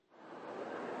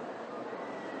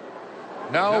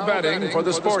Now betting for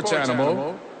the sports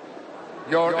animal,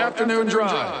 your afternoon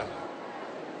drive.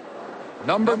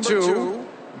 Number 2,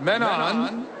 men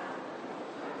on,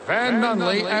 Van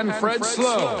Nunley and Fred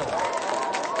Slow.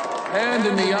 And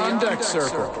in the on-deck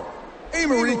circle,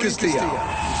 Amory Castillo.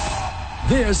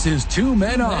 This is Two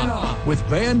Men On with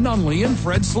Van Nunley and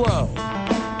Fred Slow.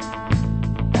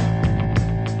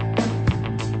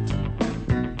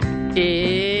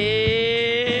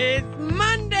 It's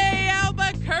Monday,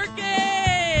 Albuquerque!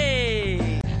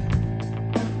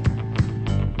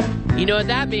 You know what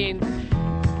that means?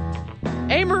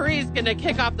 Amory's going to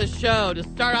kick off the show to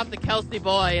start off the KELCE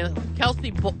Bowl.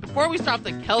 Before we start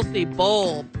the KELCE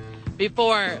Bowl,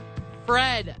 before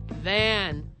Fred,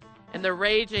 Van, and the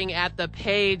Raging at the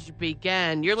Page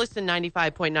begin, you're listening to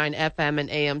 95.9 FM and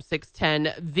AM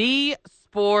 610, The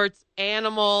Sports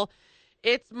Animal.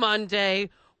 It's Monday.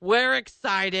 We're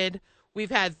excited. We've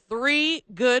had 3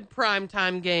 good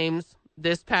primetime games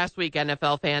this past week,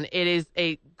 NFL fan. It is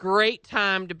a great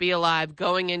time to be alive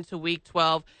going into Week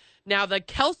 12. Now, the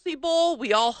KELCE Bowl,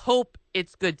 we all hope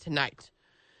it's good tonight.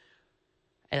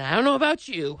 And I don't know about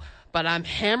you, but I'm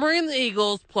hammering the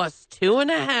Eagles plus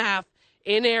 2.5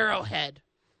 in Arrowhead.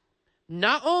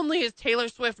 Not only is Taylor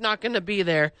Swift not going to be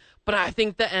there, but I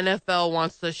think the NFL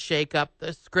wants to shake up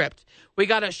the script. We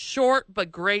got a short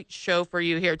but great show for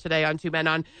you here today on Two Men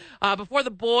On. Before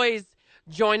the boys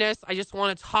join us, I just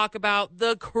want to talk about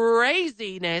the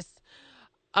craziness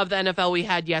of the NFL we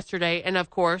had yesterday, and of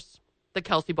course, the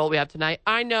KELCE Bowl we have tonight.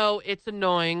 I know it's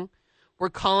annoying. We're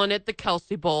calling it the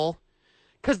KELCE Bowl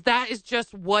because that is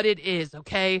just what it is,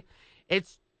 okay?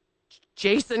 It's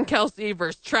Jason Kelce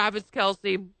versus Travis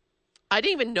Kelce. I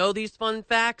didn't even know these fun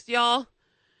facts, y'all.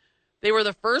 They were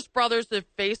the first brothers to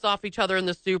face off each other in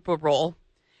the Super Bowl.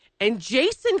 And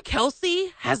Jason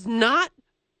Kelce has not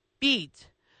beat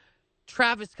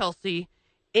Travis Kelce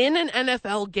in an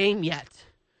NFL game yet.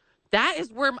 That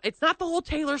is where it's not the whole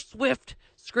Taylor Swift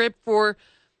script for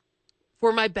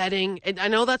my betting. And I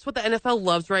know that's what the NFL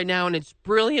loves right now, and it's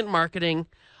brilliant marketing.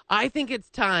 I think it's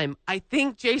time. I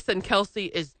think Jason Kelce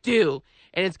is due,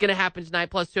 and it's going to happen tonight,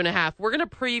 plus 2.5. We're going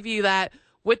to preview that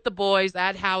with the boys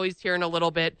at Howie's here in a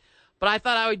little bit. But I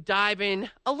thought I would dive in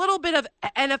a little bit of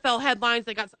NFL headlines.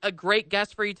 They got a great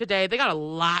guest for you today. They got a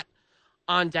lot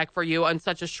on deck for you on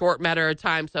such a short matter of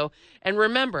time. So, and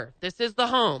remember, this is the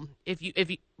home. If you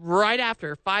right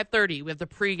after 5:30, we have the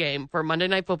pregame for Monday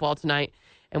Night Football tonight,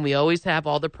 and we always have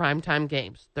all the primetime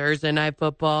games: Thursday Night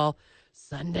Football,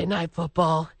 Sunday Night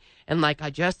Football, and like I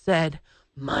just said,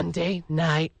 Monday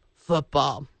Night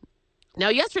Football. Now,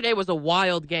 yesterday was a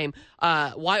wild game.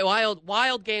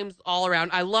 Wild games all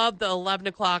around. I love the 11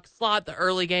 o'clock slot, the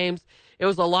early games. It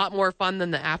was a lot more fun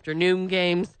than the afternoon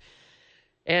games.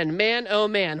 And man, oh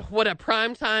man, what a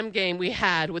primetime game we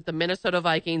had with the Minnesota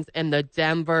Vikings and the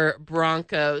Denver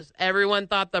Broncos. Everyone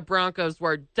thought the Broncos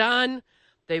were done.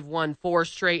 They've won 4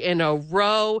 straight in a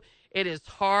row. It is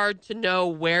hard to know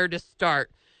where to start.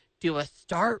 Do I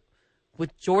start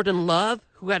with Jordan Love,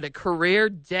 who had a career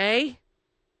day?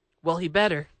 Well, he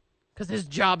better, because his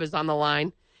job is on the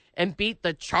line, and beat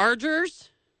the Chargers?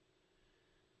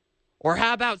 Or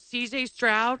how about C.J.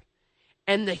 Stroud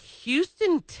and the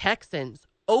Houston Texans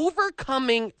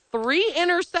overcoming 3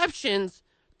 interceptions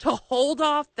to hold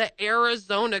off the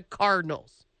Arizona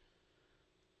Cardinals?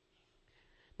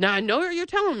 Now, I know what you're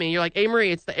telling me. You're like, hey,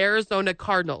 Marie, it's the Arizona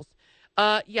Cardinals.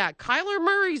 Yeah, Kyler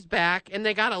Murray's back, and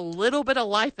they got a little bit of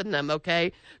life in them,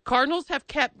 okay? Cardinals have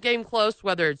kept game close,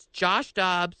 whether it's Josh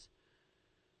Dobbs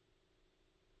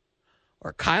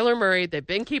or Kyler Murray. They've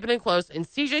been keeping it close, and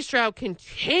C.J. Stroud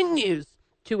continues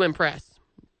to impress.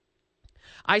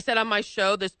 I said on my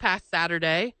show this past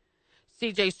Saturday,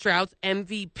 C.J. Stroud's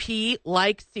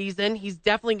MVP-like season. He's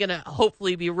definitely going to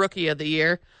hopefully be Rookie of the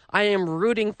Year. I am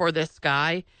rooting for this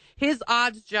guy. His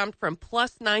odds jumped from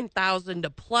plus 9,000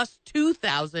 to plus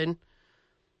 2,000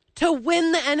 to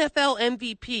win the NFL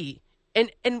MVP,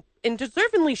 and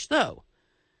deservingly so.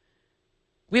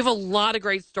 We have a lot of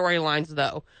great storylines,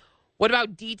 though. What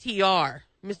about DTR?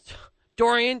 Mr.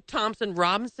 Dorian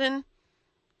Thompson-Robinson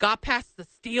got past the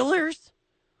Steelers.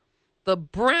 The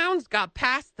Browns got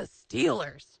past the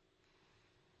Steelers.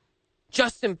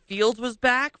 Justin Fields was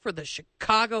back for the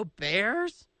Chicago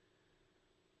Bears.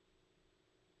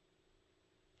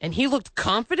 And he looked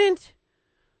confident.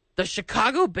 The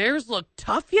Chicago Bears looked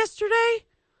tough yesterday.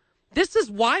 This is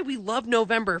why we love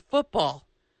November football.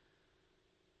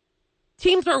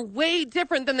 Teams are way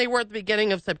different than they were at the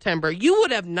beginning of September. You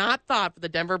would have not thought the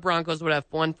Denver Broncos would have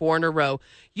won 4 in a row.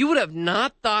 You would have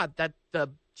not thought that the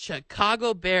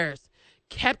Chicago Bears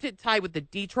kept it tight with the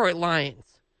Detroit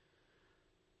Lions.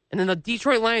 And then the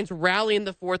Detroit Lions rally in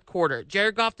the fourth quarter.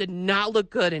 Jared Goff did not look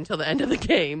good until the end of the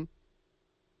game.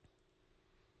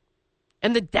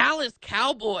 And the Dallas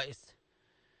Cowboys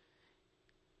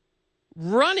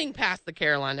running past the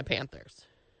Carolina Panthers.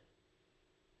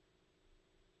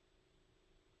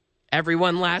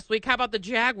 Everyone last week. How about the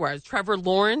Jaguars? Trevor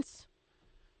Lawrence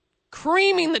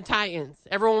creaming the Titans.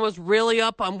 Everyone was really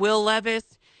up on Will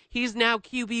Levis. He's now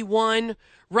QB1.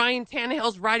 Ryan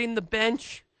Tannehill's riding the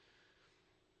bench.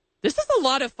 This is a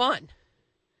lot of fun.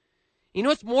 You know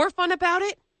what's more fun about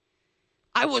it?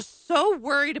 I was so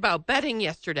worried about betting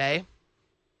yesterday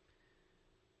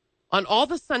on all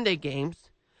the Sunday games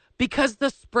because the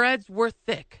spreads were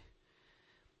thick.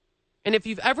 And if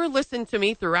you've ever listened to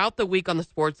me throughout the week on the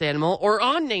Sports Animal or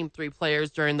on Name 3 Players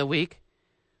during the week,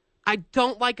 I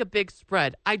don't like a big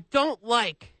spread. I don't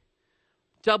like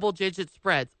double-digit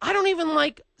spreads. I don't even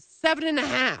like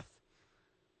 7.5.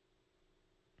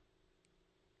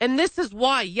 And this is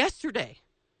why yesterday,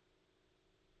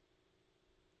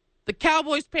 the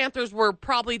Cowboys-Panthers were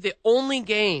probably the only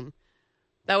game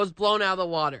that was blown out of the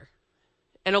water.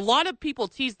 And a lot of people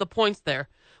teased the points there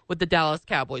with the Dallas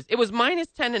Cowboys. It was minus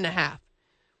 10.5.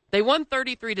 They won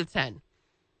 33-10.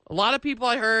 A lot of people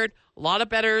I heard, a lot of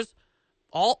bettors,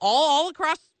 all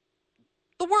across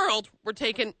the world were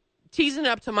teasing it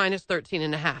up to minus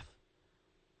 13.5.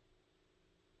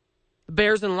 The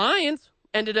Bears and Lions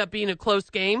ended up being a close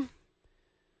game.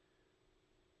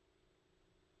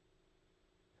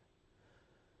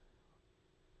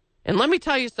 And let me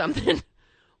tell you something.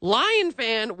 Lion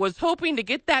fan was hoping to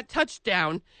get that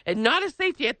touchdown and not a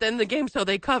safety at the end of the game so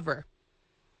they cover.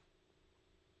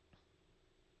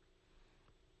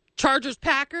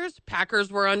 Chargers-Packers.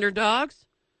 Packers were underdogs.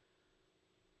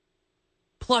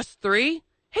 +3.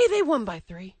 Hey, they won by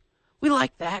 3. We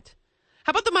like that. How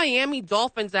about the Miami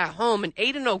Dolphins at home and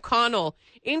Aiden O'Connell,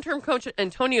 interim coach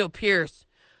Antonio Pierce?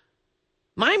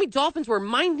 Miami Dolphins were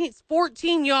minus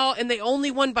 14, y'all, and they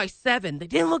only won by 7. They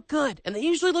didn't look good, and they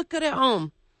usually look good at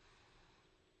home.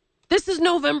 This is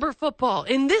November football,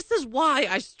 and this is why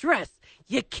I stress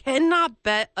you cannot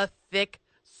bet a thick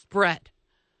spread.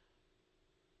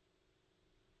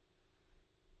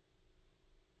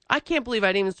 I can't believe I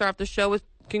didn't even start off the show with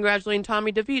congratulating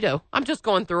Tommy DeVito. I'm just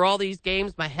going through all these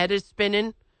games. My head is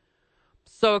spinning.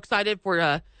 So excited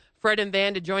for Fred and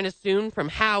Van to join us soon from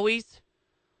HOWIES.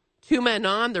 2 men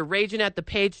on. They're raging at the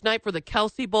page tonight for the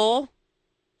KELCE Bowl.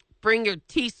 Bring your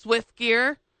T-Swift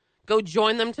gear. Go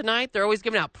join them tonight. They're always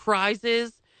giving out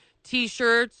prizes,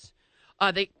 T-shirts.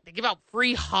 They give out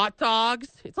free hot dogs.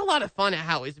 It's a lot of fun at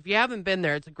HOWIES. If you haven't been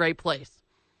there, it's a great place.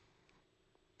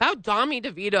 How about Tommy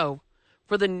DeVito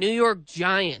for the New York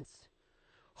Giants,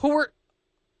 who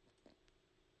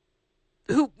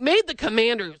made the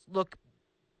Commanders look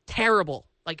terrible,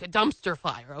 like a dumpster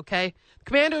fire, okay? The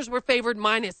Commanders were favored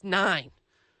 -9.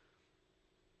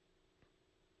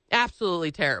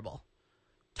 Absolutely terrible.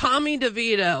 Tommy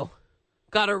DeVito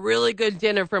got a really good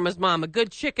dinner from his mom, a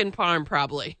good chicken parm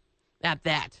probably, at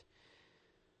that.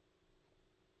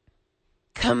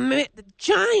 The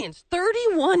Giants,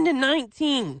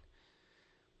 31-19.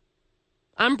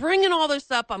 I'm bringing all this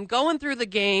up. I'm going through the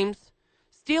games.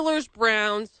 Steelers,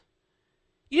 Browns.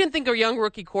 You didn't think a young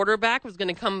rookie quarterback was going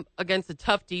to come against a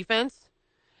tough defense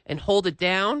and hold it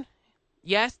down?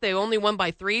 Yes, they only won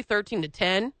by 3,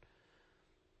 13-10.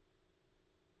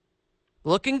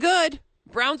 Looking good.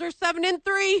 Browns are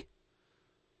 7-3.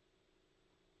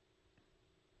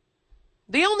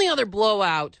 The only other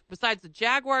blowout besides the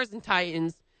Jaguars and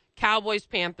Titans, Cowboys,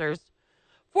 Panthers,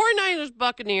 49ers,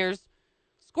 Buccaneers,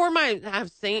 score might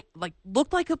have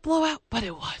looked like a blowout, but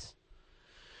it was.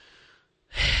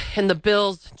 And the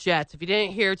Bills, Jets. If you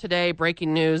didn't hear today,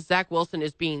 breaking news, Zach Wilson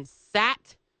is being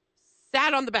sat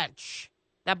on the bench.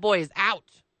 That boy is out.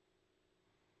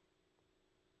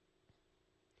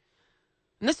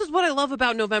 And this is what I love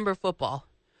about November football.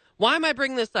 Why am I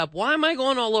bringing this up? Why am I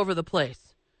going all over the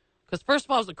place? Because first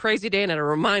of all, it's a crazy day, and I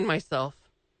remind myself.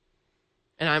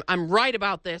 And I'm right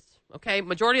about this. Okay,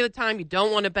 majority of the time you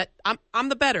don't want to bet. I'm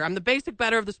the better. I'm the basic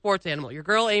better of the sports animal. Your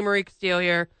girl Marie Castillo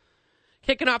here,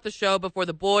 kicking off the show before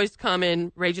the boys come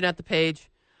in, raging at the page,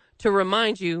 to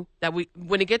remind you that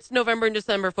when it gets to November and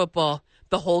December football,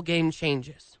 the whole game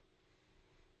changes.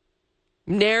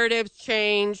 Narratives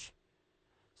change,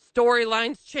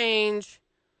 storylines change.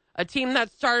 A team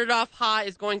that started off hot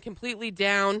is going completely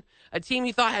down. A team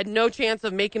you thought had no chance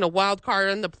of making a wild card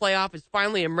in the playoff is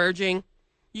finally emerging.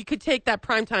 You could take that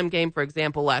primetime game, for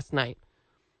example, last night.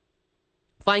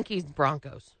 Vikings,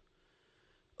 Broncos.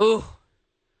 Ooh.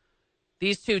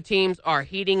 These two teams are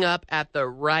heating up at the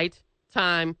right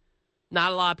time.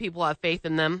 Not a lot of people have faith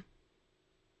in them.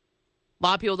 A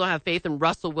lot of people don't have faith in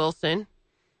Russell Wilson,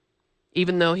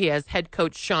 even though he has head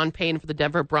coach Sean Payton for the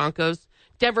Denver Broncos.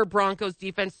 Denver Broncos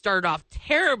defense started off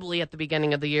terribly at the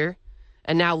beginning of the year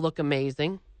and now look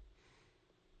amazing.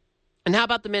 And how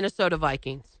about the Minnesota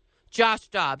Vikings? Josh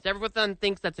Dobbs. Everyone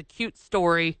thinks that's a cute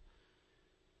story.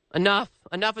 Enough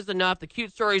is enough. The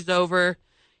cute story's over.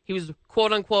 He was,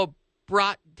 quote unquote,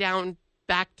 brought down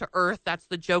back to earth. That's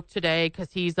the joke today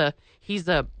because he's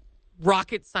a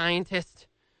rocket scientist.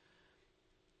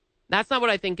 That's not what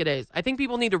I think it is. I think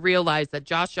people need to realize that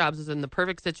Josh Dobbs is in the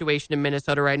perfect situation in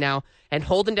Minnesota right now and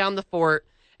holding down the fort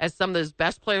as some of his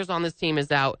best players on this team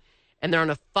is out. And they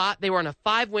were on a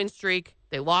 5-win streak.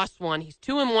 They lost one. He's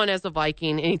 2-1 as a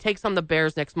Viking, and he takes on the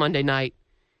Bears next Monday night.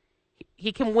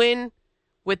 He can win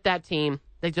with that team.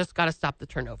 They just got to stop the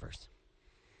turnovers.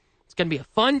 It's going to be a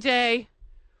fun day.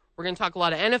 We're going to talk a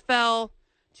lot of NFL.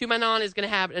 Two Men On is going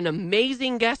to have an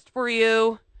amazing guest for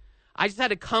you. I just had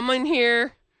to come in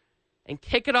here and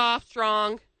kick it off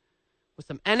strong with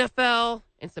some NFL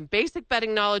and some basic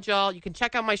betting knowledge, y'all. You can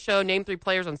check out my show, Name 3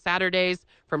 Players, on Saturdays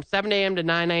from 7 a.m. to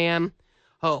 9 a.m.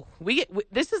 Oh,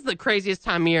 this is the craziest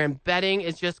time of year, and betting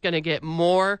is just going to get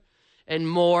more and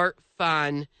more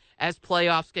fun as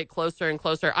playoffs get closer and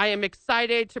closer. I am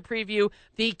excited to preview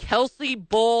the KELCE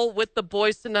Bowl with the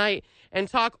boys tonight and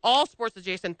talk all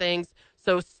sports-adjacent things,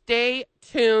 so stay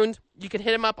tuned. You can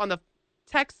hit them up on the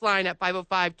text line at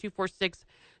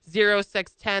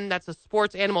 505-246-0610. That's a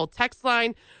Sports Animal text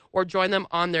line, or join them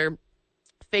on their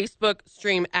Facebook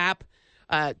stream app,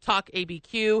 Talk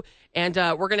ABQ, and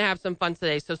we're going to have some fun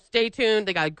today. So stay tuned.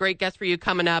 They got a great guest for you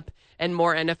coming up and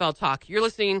more NFL talk. You're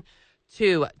listening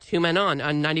to Two Men On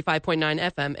 95.9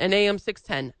 FM and AM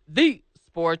 610, the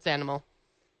Sports Animal.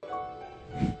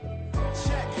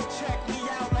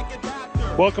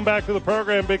 Welcome back to the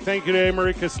program. Big thank you to A.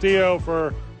 Marie Castillo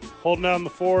for holding down the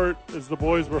fort as the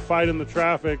boys were fighting the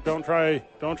traffic. Don't try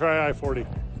I-40.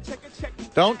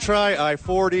 Don't try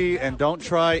I-40, and don't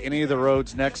try any of the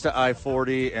roads next to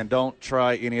I-40, and don't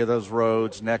try any of those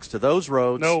roads next to those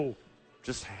roads. No.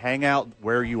 Just hang out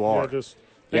where you are.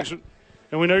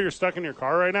 And we know you're stuck in your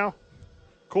car right now.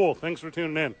 Cool. Thanks for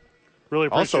tuning in. Really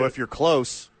appreciate it. Also, if you're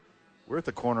close, we're at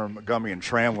the corner of Montgomery and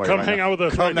Tramway. Come hang out with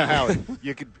us. Come to Howie.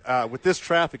 You could, with this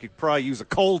traffic, you could probably use a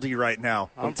coldie right now.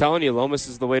 I'm telling you, Lomas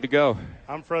is the way to go.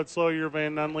 I'm Fred Sawyer,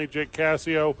 Van Nunley, Jake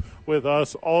Cassio with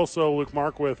us. Also, Luke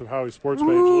Markwith of Howie Sports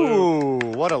Page. Ooh,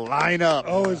 what a lineup.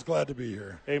 Always glad to be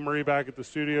here. A. Marie back at the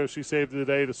studio. She saved the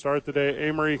day to start the day.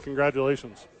 A. Marie,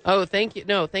 congratulations. Oh, thank you.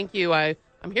 No, thank you. I'm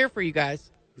here for you guys.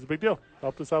 It's a big deal.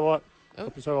 Helped us out a lot.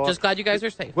 Just glad you guys are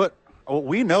safe. But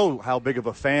we know how big of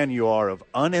a fan you are of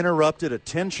uninterrupted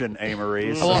attention, A.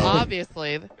 Marie. So well,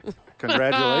 obviously.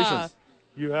 Congratulations.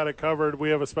 You had it covered.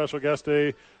 We have a special guest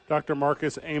today. Dr.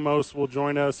 Marcus Amos will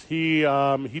join us. He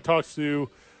talks to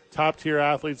top-tier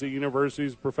athletes at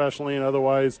universities, professionally and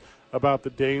otherwise, about the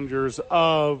dangers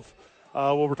of,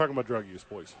 we're talking about drug use,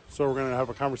 boys. So we're going to have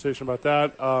a conversation about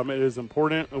that. It is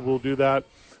important, and we'll do that.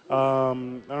 I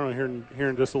don't know, here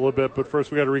in just a little bit, but first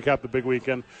we got to recap the big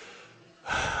weekend.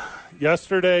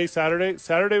 Yesterday,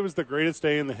 Saturday was the greatest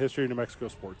day in the history of New Mexico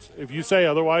sports. If you say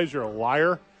otherwise, you're a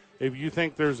liar. If you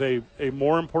think there's a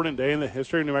more important day in the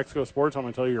history of New Mexico sports, I'm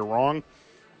going to tell you you're wrong.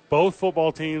 Both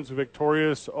football teams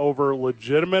victorious over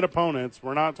legitimate opponents.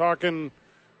 We're not talking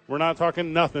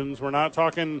nothings. We're not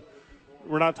talking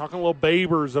little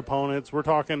babers opponents. We're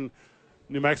talking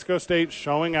New Mexico State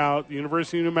showing out, the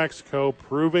University of New Mexico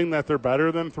proving that they're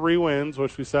better than 3 wins,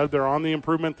 which we said they're on the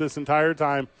improvement this entire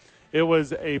time. It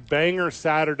was a banger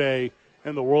Saturday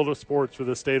in the world of sports for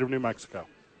the state of New Mexico.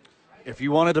 If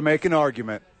you wanted to make an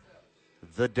argument,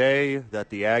 the day that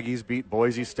the Aggies beat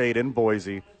Boise State in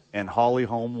Boise and Holly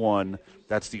Holm won,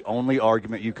 that's the only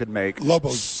argument you could make.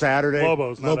 Lobos. Saturday.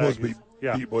 Lobos beat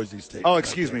Boise State. Oh,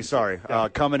 excuse me. Sorry. Yeah.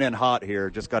 Coming in hot here.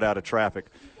 Just got out of traffic.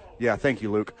 Yeah, thank you,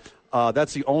 Luke.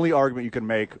 That's the only argument you can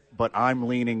make, but I'm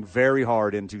leaning very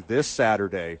hard into this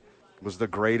Saturday was the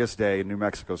greatest day in New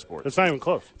Mexico sports. It's not even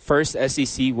close. First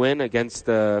SEC win against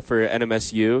for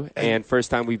NMSU, and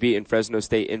first time we beat in Fresno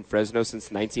State in Fresno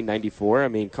since 1994. I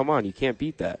mean, come on, you can't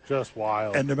beat that. Just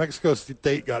wild. And New Mexico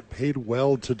State got paid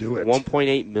well to do it.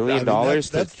 $1.8 million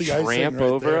that's to tramp right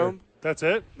over there. them. That's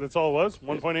it? That's all it was?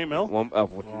 1.8 mil?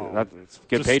 That's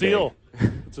good it's a payday. steal.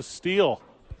 It's a steal.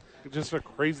 It's just a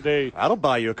crazy day. That'll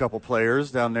buy you a couple players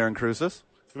down there in Cruces.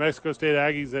 New Mexico State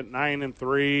Aggies at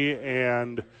 9-3,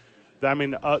 and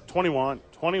 21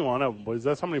 of them, boys.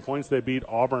 That's how many points they beat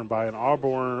Auburn by. And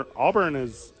Auburn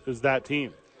is that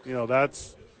team. You know,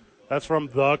 that's from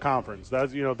the conference.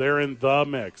 That's, you know, they're in the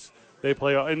mix. They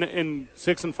play in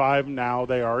 6-5 now.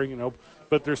 They are, you know,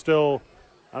 but they're still,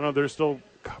 I don't know, they're still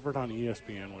covered on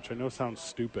ESPN, which I know sounds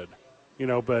stupid.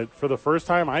 But for the first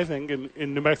time, I think,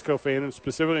 in New Mexico fans, and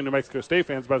specifically New Mexico State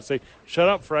fans, about to say, shut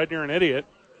up, Fred, you're an idiot.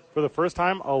 For the first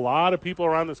time, a lot of people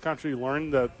around this country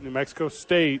learned that New Mexico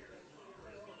State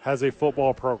has a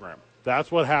football program.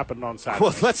 That's what happened on Saturday.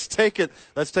 Well, let's take it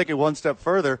one step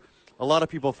further. A lot of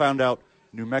people found out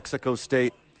New Mexico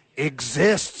State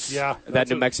exists. Yeah. That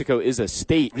New Mexico is a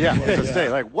state. Yeah, it's a state.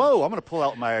 Like, whoa, I'm going to pull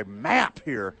out my map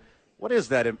here. What is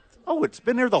that? Oh, it's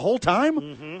been there the whole time?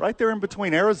 Mm-hmm. Right there in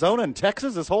between Arizona and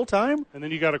Texas this whole time? And then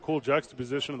you got a cool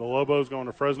juxtaposition of the Lobos going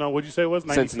to Fresno. What'd you say it was,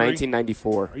 93? Since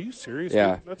 1994. Are you serious?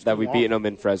 Yeah, dude? that we've beaten them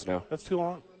in Fresno. That's too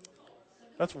long.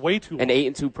 That's way too long. An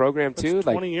 8-2 program, too? That's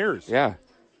 20 years. Yeah.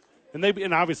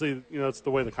 And obviously, it's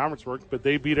the way the conference works, but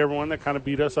they beat everyone that kind of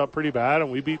beat us up pretty bad,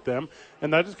 and we beat them.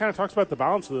 And that just kind of talks about the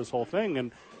balance of this whole thing.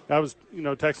 And I was,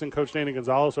 texting Coach Danny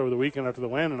Gonzalez over the weekend after the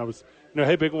win, and I was,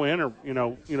 hey, big win, or,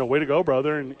 way to go,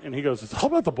 brother. And he goes, it's all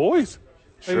about the boys.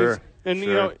 Sure. And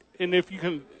and if you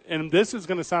can, and this is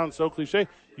going to sound so cliche,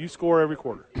 you score every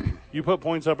quarter. You put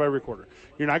points up every quarter.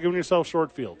 You're not giving yourself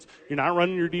short fields. You're not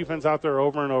running your defense out there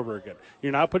over and over again.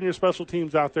 You're not putting your special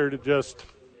teams out there to just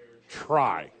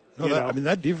try. No,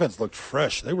 that defense looked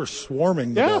fresh. They were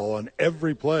swarming the ball on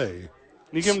every play.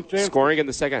 You give them scoring in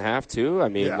the second half, too?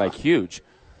 Huge.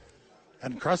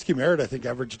 And Krosky Merritt, I think,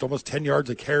 averaged almost 10 yards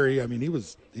a carry. I mean, he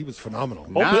was phenomenal.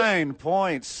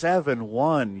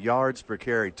 9.71 yards per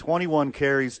carry, 21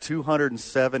 carries,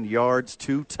 207 yards,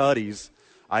 2 tutties.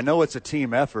 I know it's a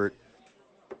team effort.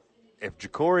 If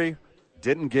Jacory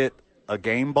didn't get a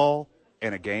game ball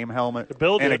and a game helmet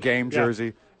and a game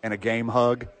jersey and a game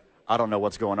hug, I don't know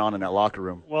what's going on in that locker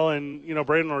room. Well, and,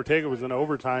 Brandon Ortega was in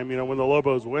overtime. When the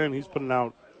Lobos win, he's putting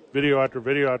out video after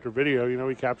video after video.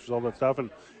 He captures all that stuff.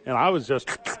 And I was just,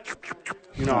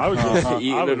 eating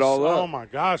it all up. Oh, my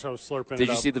gosh, I was slurping Did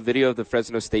you see the video of the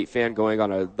Fresno State fan going on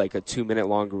a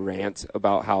 2-minute-long rant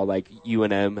about how,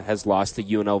 UNM has lost to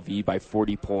UNLV by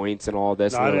 40 points and all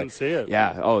this? No, I didn't see it.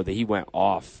 Yeah. He went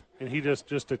off. And he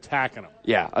just attacking them.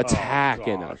 Yeah,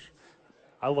 attacking them.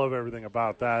 I love everything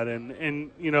about that.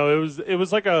 And it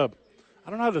was like I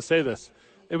don't know how to say this.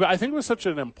 I think it was such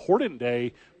an important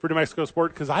day for New Mexico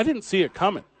sport because I didn't see it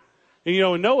coming.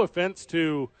 And, no offense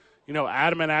to,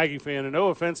 adamant Aggie fan and no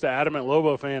offense to adamant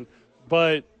Lobo fan,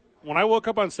 but when I woke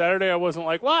up on Saturday, I wasn't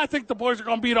like, well, I think the boys are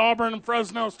going to beat Auburn and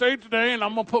Fresno State today, and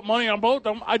I'm going to put money on both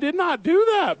of them. I did not do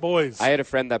that, boys. I had a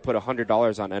friend that put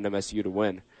 $100 on NMSU to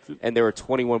win, and they were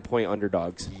 21-point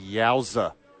underdogs.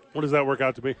 Yowza. What does that work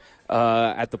out to be?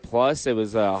 At the plus, it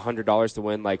was $100 to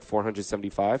win,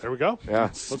 $475. There we go. Yeah.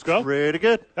 Let's go. Pretty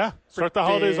good. Yeah. Start the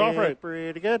holidays off right.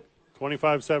 Pretty good.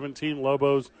 25-17,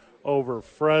 Lobos over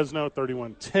Fresno.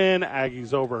 31-10,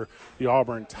 Aggies over the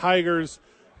Auburn Tigers.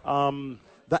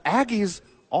 The Aggies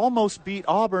almost beat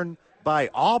Auburn by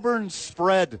Auburn's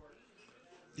spread.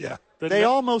 Yeah. They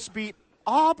almost beat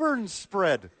Auburn's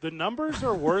spread. The numbers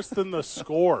are worse than the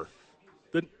score.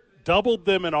 Doubled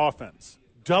them in offense.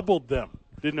 Doubled them,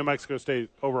 did New Mexico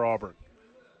State over Auburn.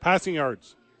 Passing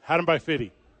yards, had them by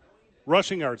 50.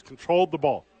 Rushing yards, controlled the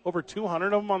ball. Over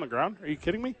 200 of them on the ground. Are you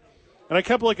kidding me? And I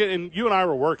kept looking, and you and I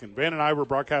were working. Van and I were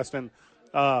broadcasting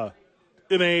in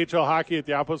AHL hockey at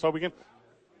the Outpost all weekend.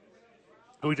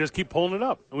 And we just keep pulling it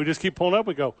up. We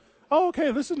go, oh,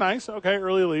 okay, this is nice. Okay,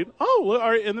 early lead. Oh,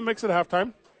 all right, in the mix at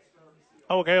halftime.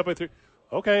 Oh, okay, up by 3.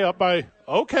 Okay, up by,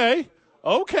 okay.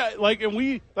 And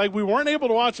we weren't able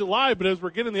to watch it live, but as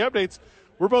we're getting the updates,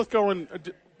 we're both going,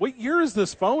 what year is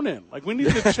this phone in? We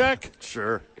need to check.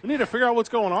 Sure. We need to figure out what's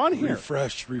going on here.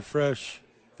 Refresh.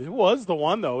 It was the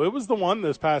one, though. It was the one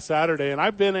this past Saturday, and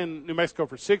I've been in New Mexico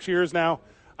for 6 years now.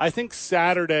 I think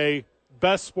Saturday,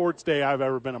 best sports day I've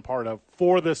ever been a part of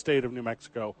for the state of New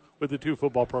Mexico with the 2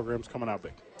 football programs coming out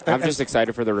big. I'm just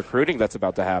excited for the recruiting that's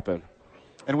about to happen.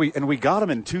 And we got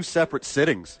them in 2 separate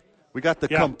sittings. We got the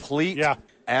complete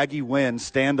Aggie win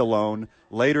standalone.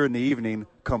 Later in the evening,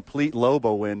 complete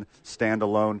Lobo win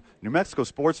standalone. New Mexico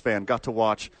sports fan got to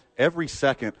watch every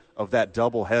second of that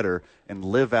doubleheader and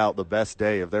live out the best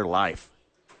day of their life.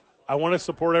 I want to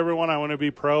support everyone. I want to be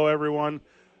pro everyone.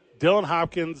 Dylan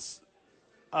Hopkins,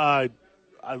 I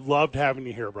loved having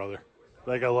you here, brother.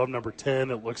 I love number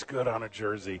 10. It looks good on a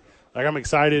jersey. I'm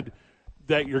excited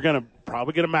that you're going to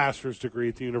probably get a master's degree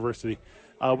at the university.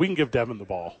 We can give Devin the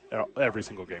ball every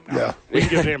single game now. Yeah. We can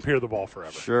give Dampier the ball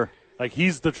forever. Sure.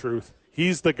 He's the truth.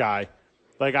 He's the guy.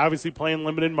 Obviously playing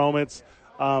limited moments.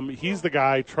 He's the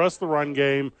guy. Trust the run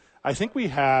game. I think we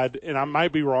had, and I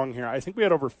might be wrong here, I think we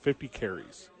had over 50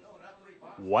 carries.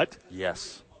 What?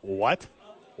 Yes. What?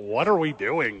 What are we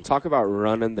doing? Talk about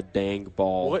running the dang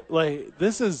ball. What,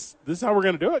 this is how we're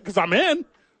going to do it? Because I'm in.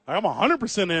 I'm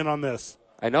 100% in on this.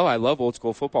 I know. I love old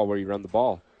school football where you run the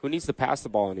ball. Who needs to pass the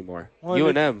ball anymore? Well,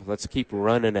 UNM, let's keep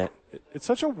running it. It's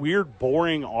such a weird,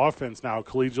 boring offense now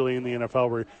collegially in the NFL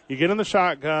where you get in the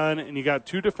shotgun and you got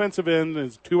 2 defensive ends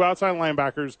and 2 outside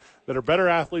linebackers that are better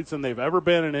athletes than they've ever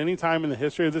been at any time in the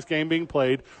history of this game being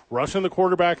played, rushing the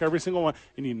quarterback every single one,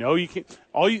 and you know you can't.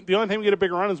 The only time you get a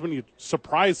big run is when you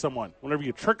surprise someone, whenever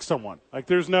you trick someone. Like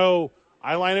there's no,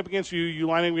 I line up against you, you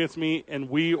line up against me, and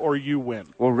we or you win.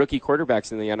 Well, rookie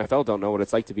quarterbacks in the NFL don't know what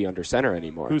it's like to be under center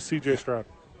anymore. Who's C.J. Stroud?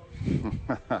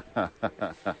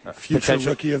 Future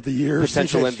rookie of the year.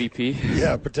 Potential MVP.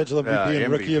 Yeah, potential MVP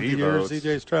and rookie of the year,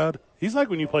 C.J. Stroud. He's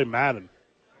like when you play Madden.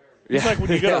 He's like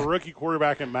when you get a rookie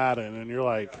quarterback in Madden, and you're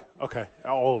like, okay,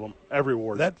 all of them, every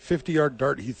award. That 50-yard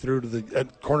dart he threw to the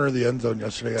corner of the end zone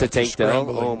yesterday to Tank Dell.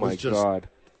 Oh, my God.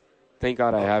 Thank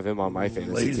God I have him on my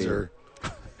fantasy team.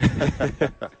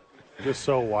 Just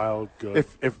so wild good.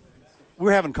 If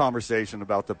we're having conversation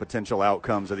about the potential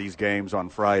outcomes of these games on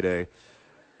Friday,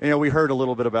 we heard a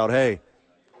little bit about, hey,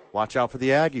 watch out for the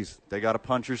Aggies. They got a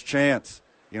puncher's chance.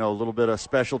 A little bit of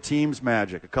special teams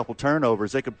magic, a couple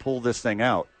turnovers. They could pull this thing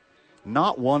out.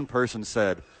 Not one person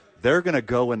said they're going to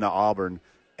go into Auburn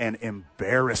and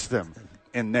embarrass them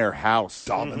in their house.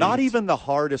 Dominate. Not even the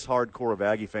hardest hardcore of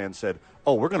Aggie fans said,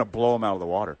 oh, we're going to blow them out of the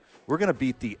water. We're going to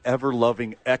beat the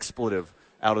ever-loving expletive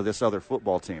out of this other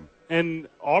football team. And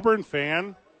Auburn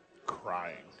fan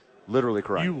crying. Literally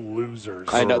crying. You losers.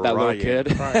 I know that little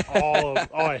kid.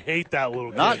 I hate that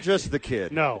little kid. Not just the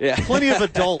kid. No. Yeah. Plenty of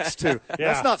adults, too. Yeah.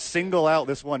 Let's not single out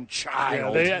this one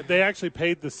child. Yeah, they actually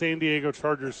paid the San Diego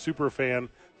Chargers super fan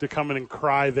to come in and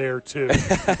cry there, too.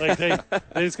 Like they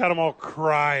just got them all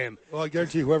crying. Well, I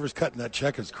guarantee whoever's cutting that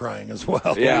check is crying as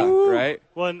well. Yeah, right?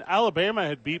 Well, and Alabama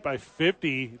had beat by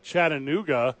 50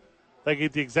 Chattanooga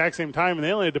at the exact same time, and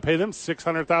they only had to pay them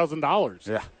 $600,000.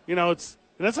 Yeah.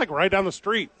 That's like right down the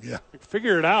street. Yeah.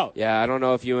 Figure it out. Yeah, I don't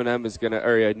know if UNM is going to,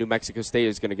 or New Mexico State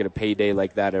is going to get a payday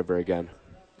like that ever again.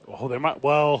 Well, they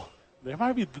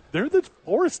might be. They're the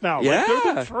force now. Yeah.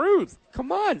 They're the truth.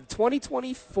 Come on.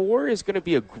 2024 is going to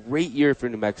be a great year for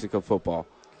New Mexico football.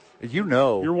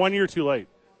 You're 1 year too late.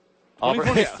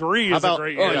 2023 is a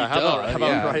great year. How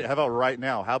about right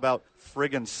now? How about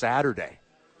friggin' Saturday?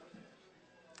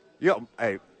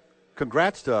 Hey,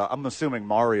 congrats to, I'm assuming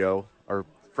Mario, our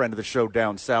friend of the show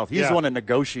down south. He's the one that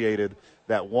negotiated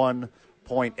that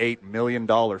 $1.8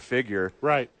 million figure.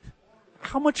 Right.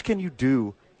 How much can you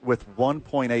do with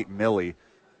 $1.8 million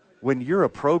when you're a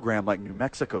program like New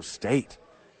Mexico State?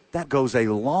 That goes a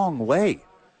long way.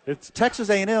 Texas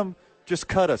A&M just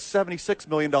cut a $76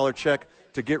 million check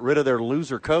to get rid of their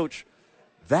loser coach.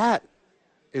 That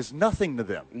is nothing to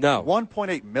them. No.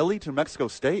 $1.8 million to New Mexico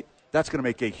State, that's going to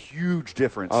make a huge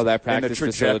difference that in the practice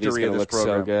facility is trajectory going of to this look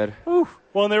program. so good. Whew.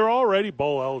 Well, and they were already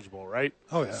bowl eligible, right?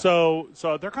 Oh, yeah. So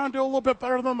they're going to do a little bit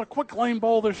better than the Quick Lane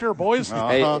Bowl this year, boys.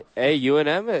 Hey,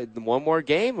 UNM, one more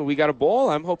game, and we got a bowl.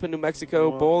 I'm hoping New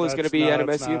Mexico Bowl is going to be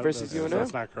NMSU versus UNM.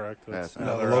 That's not correct. The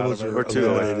Lobos are too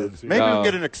eliminated. Maybe we'll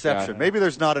get an exception. Maybe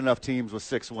there's not enough teams with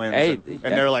 6 wins. And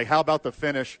they're like, how about the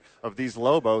finish of these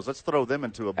Lobos? Let's throw them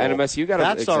into a bowl. NMSU got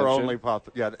That's an our exception.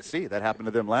 only see, that happened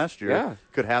to them last year. Yeah.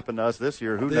 Could happen to us this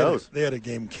year. Who They knows? They had a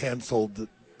game canceled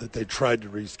that they tried to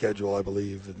reschedule, I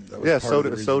believe. And that was part of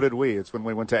the reason. So did we. It's when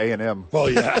we went to A&M. Well,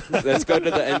 yeah. Let's go to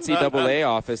the NCAA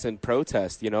office and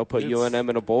protest. Put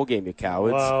UNM in a bowl game, you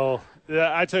cowards. Well,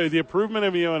 I tell you, the improvement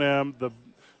of UNM,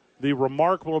 the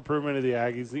remarkable improvement of the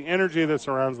Aggies, the energy that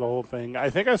surrounds the whole thing.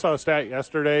 I think I saw a stat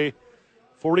yesterday,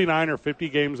 49 or 50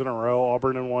 games in a row,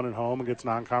 Auburn and won at home against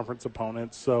non-conference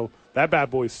opponents. So that bad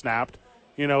boy snapped.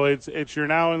 It's you're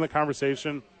now in the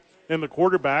conversation. And the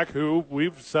quarterback, who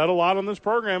we've said a lot on this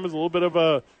program, is a little bit of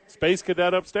a space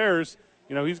cadet upstairs.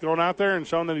 He's going out there and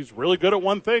showing that he's really good at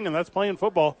one thing, and that's playing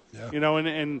football. Yeah.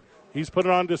 And he's put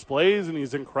it on displays, and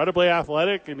he's incredibly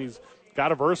athletic, and he's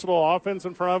got a versatile offense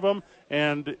in front of him.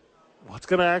 And what's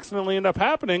going to accidentally end up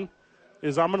happening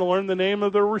is I'm going to learn the name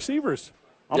of the receivers.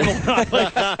 I'm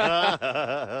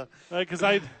because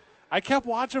I kept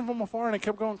watching from afar, and I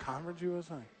kept going, Conference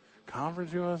USA,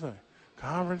 Conference USA,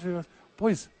 Conference USA.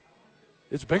 Boys,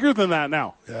 it's bigger than that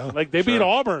now. Yeah, they beat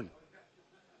Auburn.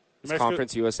 Is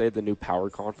Conference USA the new power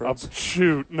conference?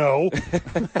 No.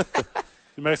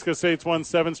 New Mexico State's won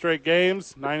 7 straight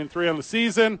games, 9-3 on the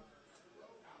season.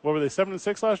 What were they,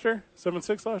 7-6 last year?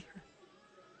 7-6 last year?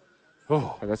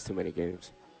 Oh, that's too many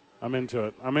games. I'm into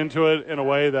it. I'm into it in a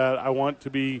way that I want to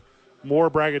be more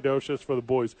braggadocious for the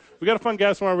boys. We got a fun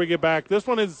guest when we get back. This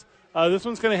one's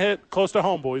going to hit close to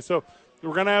home, boys. So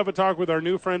we're going to have a talk with our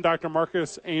new friend, Dr.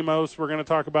 Marcus Amos. We're going to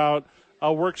talk about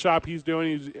a workshop he's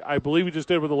doing. I believe he just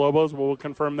did with the Lobos, but we'll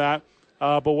confirm that.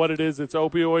 But what it is, it's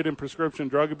opioid and prescription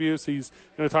drug abuse. He's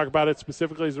going to talk about it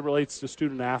specifically as it relates to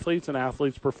student athletes and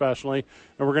athletes professionally.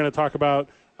 And we're going to talk about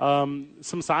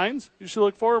some signs you should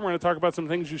look for. And we're going to talk about some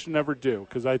things you should never do,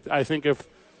 because I think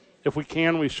if we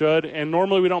can, we should. And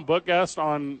normally we don't book guests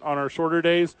on our shorter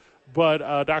days, but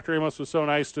Dr. Amos was so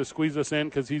nice to squeeze us in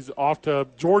because he's off to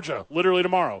Georgia literally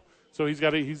tomorrow. So he's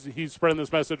spreading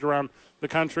this message around the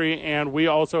country, and we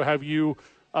also have you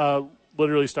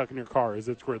literally stuck in your car as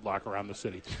it's gridlock around the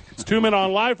city. It's 2 Men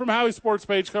On live from Howie's Sports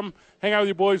Page. Come hang out with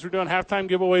your boys. We're doing halftime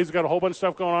giveaways. We've got a whole bunch of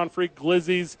stuff going on. Free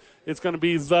glizzies. It's going to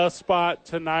be the spot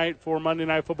tonight for Monday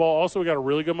Night Football. Also, we got a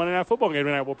really good Monday Night Football game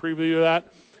tonight. We'll preview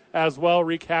that as well,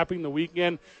 recapping the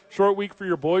weekend. Short week for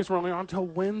your boys. We're only on until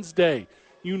Wednesday.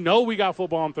 You know we got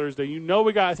football on Thursday. You know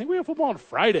I think we have football on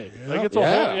Friday. Yeah. Like it's a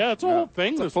whole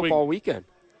thing It's this a football week. weekend.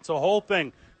 It's a whole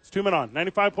thing. It's 2 Men On,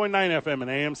 95.9 FM and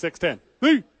AM 610.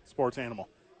 The Sports Animal.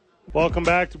 Welcome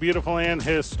back to beautiful and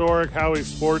historic Howie's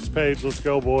Sports Page. Let's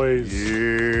go, boys.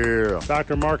 Yeah.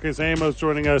 Dr. Marcus Amos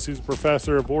joining us. He's a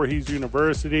professor at Bois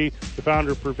University, the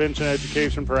founder of Prevention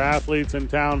Education for Athletes in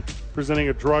town, presenting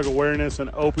a drug awareness and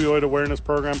opioid awareness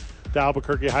program to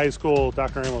Albuquerque High School.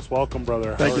 Dr. Amos, welcome,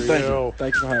 brother. Thank you.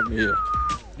 Thanks for having me here.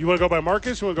 You want to go by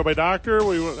Marcus? You want to go by Doctor?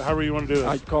 However you want to do this.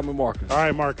 I call me Marcus. All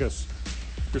right, Marcus.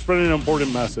 You're spreading an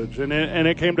important message, and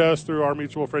it came to us through our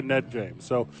mutual friend Ned James.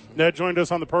 So Ned joined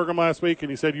us on the program last week, and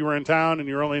he said you were in town, and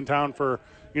you're only in town for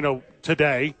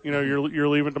today. You're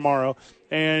leaving tomorrow,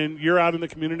 and you're out in the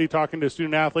community talking to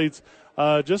student athletes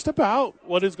just about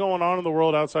what is going on in the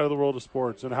world outside of the world of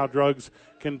sports and how drugs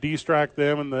can distract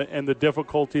them and the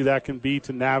difficulty that can be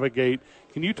to navigate.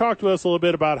 Can you talk to us a little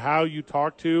bit about how you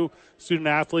talk to student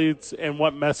athletes and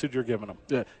what message you're giving them?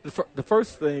 Yeah, the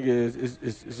first thing is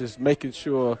just making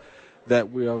sure that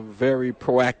we are very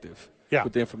proactive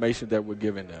with the information that we're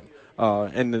giving them.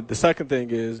 And the second thing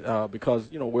is because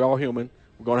we're all human,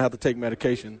 we're going to have to take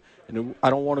medication, and I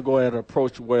don't want to go at an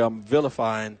approach where I'm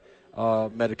vilifying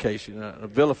medication,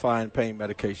 vilifying pain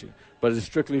medication, but it's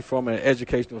strictly from an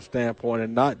educational standpoint,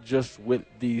 and not just with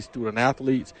these student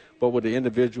athletes, but with the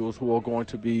individuals who are going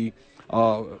to be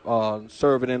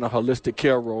serving in a holistic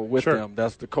care role with them.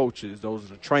 That's the coaches, those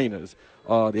are the trainers,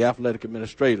 the athletic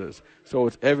administrators. So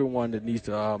it's everyone that needs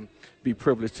to be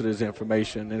privileged to this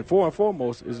information. And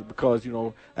foremost is because,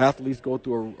 athletes go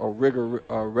through a rigor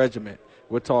regimen.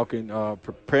 We're talking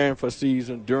preparing for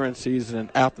season, during season, and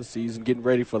after season, getting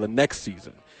ready for the next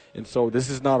season. And so this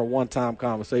is not a one-time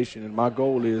conversation, and my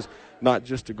goal is not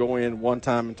just to go in one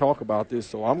time and talk about this.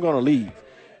 So I'm going to leave,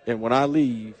 and when I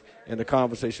leave and the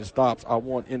conversation stops, I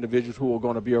want individuals who are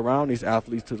going to be around these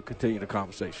athletes to continue the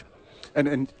conversation.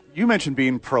 And you mentioned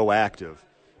being proactive,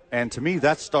 and to me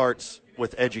that starts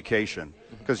with education,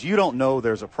 because you don't know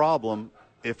there's a problem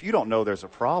if you don't know there's a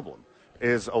problem.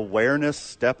 Is awareness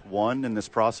step one in this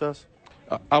process?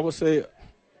 I would say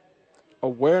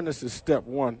awareness is step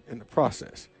one in the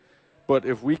process. But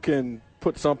if we can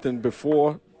put something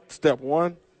before step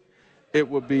one, it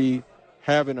would be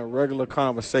having a regular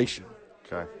conversation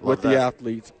with the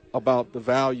athletes about the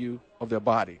value of their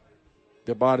body.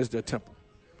 Their body is their temple.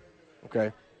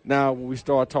 Okay? Now, when we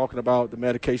start talking about the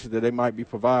medication that they might be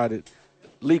provided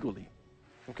legally,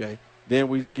 okay, then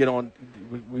we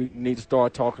need to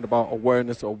start talking about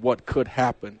awareness of what could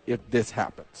happen if this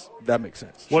happens. That makes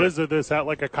sense. What is it?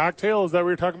 Like a cocktail? Is that what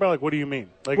you're talking about? Like, what do you mean?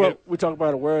 We talk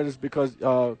about awareness because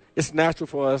it's natural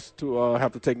for us to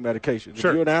have to take medication. If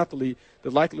you're an athlete,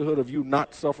 the likelihood of you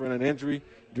not suffering an injury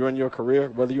during your career,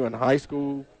 whether you're in high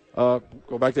school, go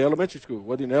back to elementary school,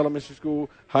 whether you're in elementary school,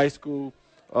 high school,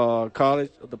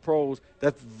 college, the pros,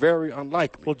 that's very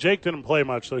unlikely. Well, Jake didn't play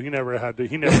much, so he never had to.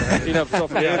 He never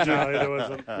suffered an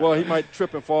injury. Well, he might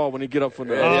trip and fall when he get up from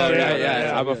the.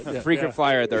 I'm a frequent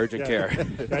flyer at the urgent care.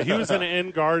 He was an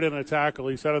end guard and a tackle.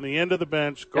 He sat on the end of the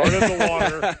bench, guarded the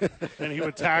water, and he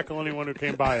would tackle anyone who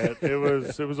came by it. It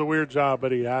was a weird job,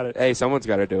 but he had it. Hey, someone's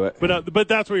got to do it. But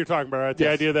that's what you're talking about, right? The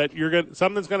idea that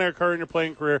something's going to occur in your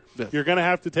playing career. Yes. You're going to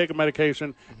have to take a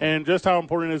medication, and just how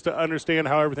important it is to understand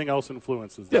how everything else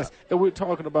influences that. Yes, and we're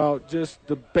talking about just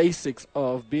the basics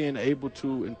of being able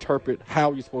to interpret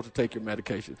how you're supposed to take your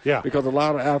medication. Yeah. Because a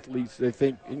lot of athletes, they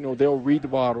think, they'll read the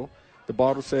bottle. The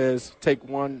bottle says take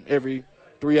one every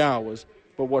 3 hours,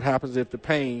 but what happens if the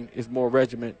pain is more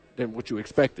regiment than what you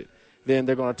expected? Then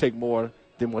they're going to take more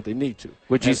than what they need to.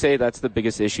 Would you say that's the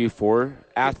biggest issue for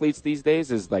athletes these days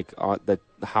is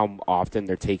how often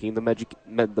they're taking the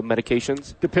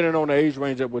medications? Depending on the age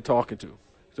range that we're talking to.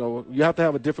 So you have to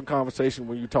have a different conversation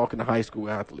when you're talking to high school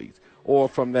athletes. Or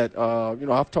from that,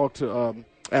 I've talked to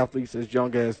athletes as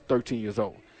young as 13 years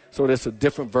old. So there's a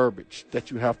different verbiage that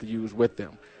you have to use with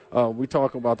them. We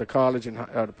talking about the college and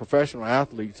the professional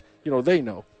athletes. They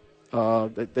know.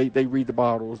 They read the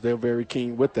bottles. They're very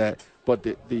keen with that. But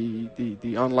the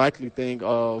unlikely thing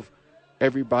of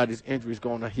everybody's injury is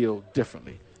going to heal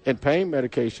differently. And pain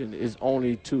medication is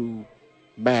only to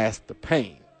mask the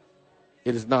pain.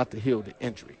 It is not to heal the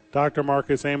injury. Dr.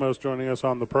 Marcus Amos joining us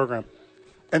on the program.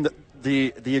 And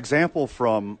the example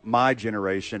from my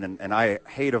generation, and I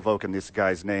hate evoking this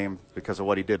guy's name because of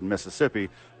what he did in Mississippi,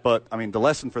 but, I mean, the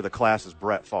lesson for the class is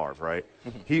Brett Favre, right?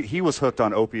 Mm-hmm. He was hooked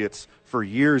on opiates for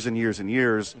years and years and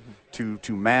years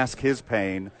to mask his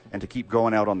pain and to keep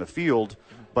going out on the field.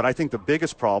 But I think the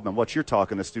biggest problem, and what you're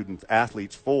talking to student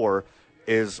athletes for,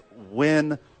 is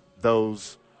when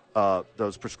those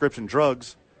prescription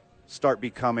drugs start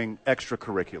becoming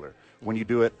extracurricular, when you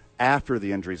do it after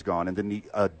the injury's gone and then the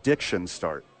addictions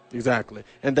start. Exactly.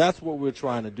 And that's what we're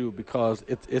trying to do because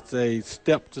it's a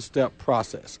step-to-step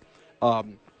process.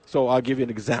 So I'll give you an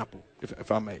example,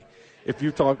 if I may. If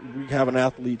we have an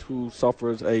athlete who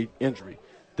suffers a injury,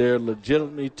 they're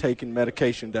legitimately taking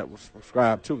medication that was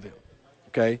prescribed to them.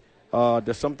 Okay?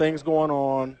 There's some things going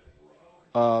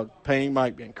on. Pain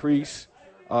might increase.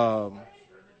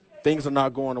 Things are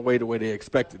not going away the way they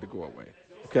expected to go away.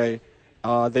 Okay?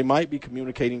 They might be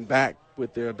communicating back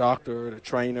with their doctor, the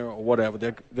trainer, or whatever.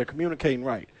 They're communicating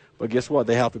right. But guess what?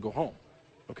 They have to go home.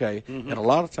 Okay? Mm-hmm. And a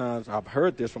lot of times, I've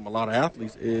heard this from a lot of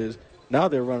athletes, is now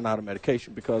they're running out of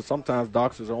medication because sometimes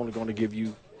doctors are only going to give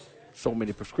you so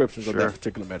many prescriptions of that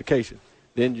particular medication.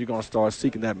 Then you're going to start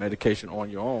seeking that medication on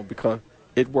your own because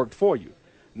it worked for you.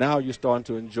 Now you're starting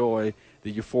to enjoy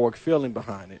the euphoric feeling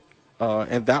behind it.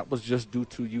 And that was just due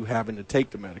to you having to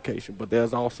take the medication. But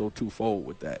there's also twofold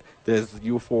with that. There's the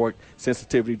euphoric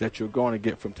sensitivity that you're going to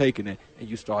get from taking it, and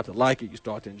you start to like it, you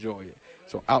start to enjoy it.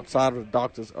 So outside of the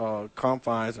doctor's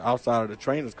confines, outside of the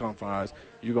trainer's confines,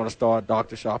 you're going to start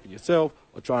doctor shopping yourself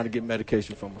or trying to get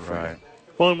medication from a friend.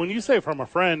 Right. Well, and when you say from a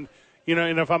friend,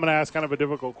 and if I'm going to ask kind of a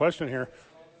difficult question here,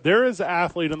 there is an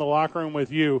athlete in the locker room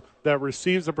with you that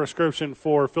receives a prescription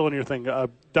for filling your thing,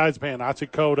 diazepam,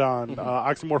 oxycodone,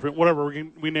 oxymorphine, whatever,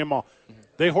 we name them all. Mm-hmm.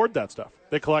 They hoard that stuff.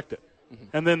 They collect it. Mm-hmm.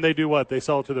 And then they do what? They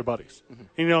sell it to their buddies.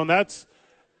 Mm-hmm. And that's,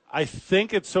 I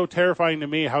think it's so terrifying to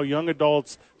me how young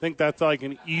adults think that's like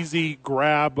an easy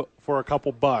grab for a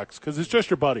couple bucks because it's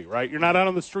just your buddy, right? You're not out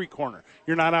on the street corner.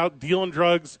 You're not out dealing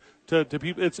drugs to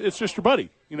people. It's just your buddy,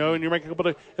 and you're making a couple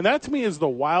of, and that to me is the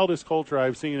wildest culture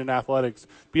I've seen in athletics,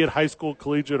 be it high school,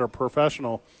 collegiate, or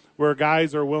professional, where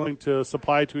guys are willing to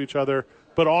supply to each other,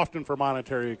 but often for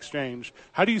monetary exchange.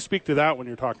 How do you speak to that when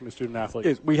you're talking to student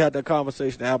athletes? We had that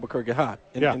conversation at Albuquerque High,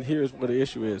 and here's what the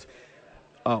issue is.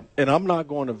 And I'm not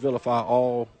going to vilify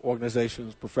all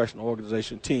organizations, professional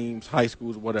organizations, teams, high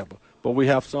schools, whatever, but we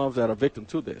have some that are victim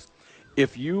to this.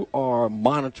 If you are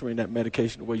monitoring that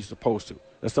medication the way you're supposed to,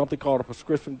 there's something called a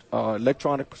prescription,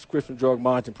 electronic prescription drug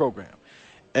monitoring program,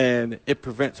 and it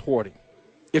prevents hoarding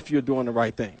if you're doing the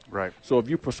right thing. Right. So if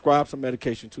you prescribe some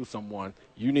medication to someone,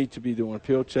 you need to be doing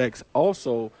pill checks.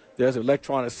 Also, there's an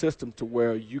electronic system to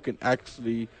where you can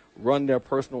actually run their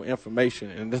personal information,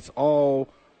 and it's all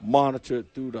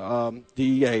monitored through the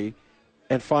DEA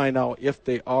and find out if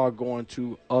they are going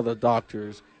to other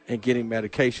doctors and getting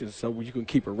medications so you can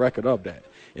keep a record of that.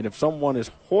 And if someone is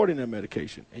hoarding their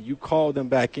medication and you call them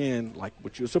back in like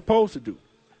what you're supposed to do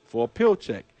for a pill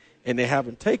check and they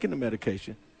haven't taken the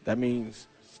medication, that means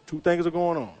two things are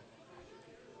going on.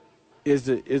 Is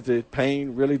the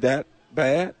pain really that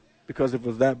bad? Because if it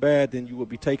was that bad, then you would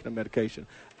be taking the medication.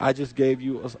 I just gave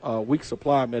you a week's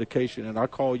supply of medication, and I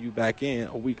call you back in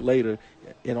a week later,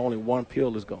 and only one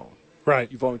pill is gone. Right.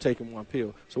 You've only taken one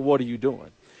pill. So what are you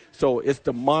doing? So it's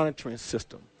the monitoring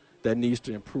system that needs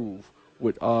to improve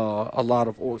with a lot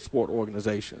of sport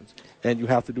organizations, and you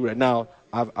have to do that. Now,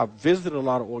 I've visited a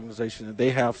lot of organizations, and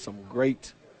they have some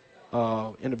great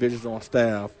individuals on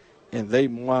staff, and they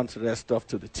monitor that stuff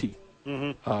to the T.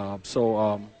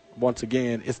 Mm-hmm. Once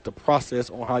again, it's the process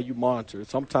on how you monitor.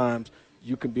 Sometimes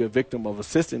you can be a victim of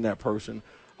assisting that person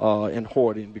in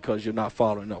hoarding because you're not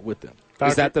following up with them.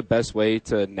 Is that the best way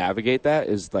to navigate that,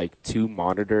 is like to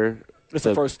monitor? It's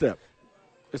the first step.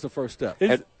 It's the first step.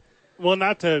 Well,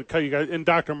 not to cut you guys, and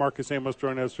Dr. Marcus Amos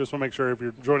joining us, just want to make sure if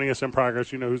you're joining us in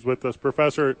progress, you know who's with us.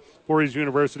 Professor at Bois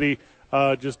University,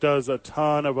 just does a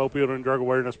ton of opioid and drug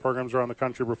awareness programs around the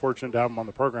country. We're fortunate to have him on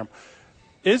the program.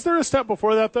 Is there a step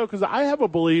before that, though? Because I have a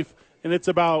belief, and it's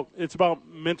about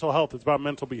mental health. It's about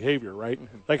mental behavior, right?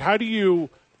 Mm-hmm. Like, how do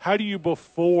you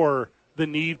before the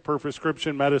need for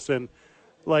prescription medicine,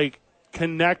 like,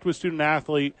 connect with student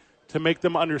athlete to make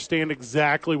them understand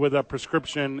exactly what that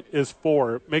prescription is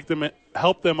for,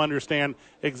 help them understand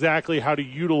exactly how to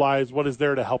utilize what is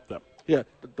there to help them? Yeah,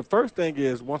 the first thing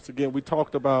is, once again, we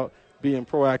talked about being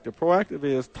proactive. Proactive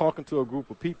is talking to a group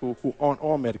of people who aren't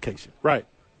on medication. Right.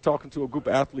 Talking to a group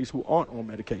of athletes who aren't on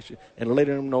medication and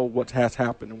letting them know what has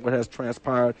happened and what has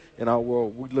transpired in our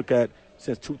world. We look at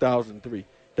since 2003.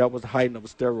 That was the height of the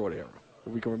steroid era,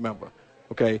 if we can remember.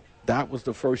 Okay, that was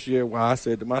the first year where I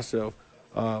said to myself,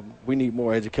 we need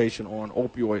more education on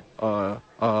opioid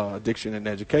addiction and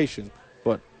education.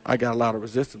 But I got a lot of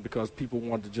resistance because people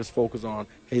wanted to just focus on,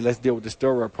 hey, let's deal with the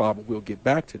steroid problem. We'll get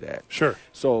back to that. Sure.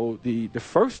 So the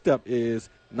first step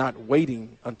is not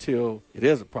waiting until it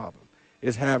is a problem.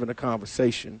 It's having a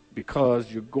conversation,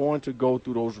 because you're going to go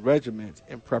through those regimens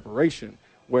in preparation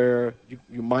where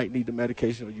you might need the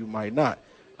medication or you might not.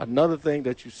 Another thing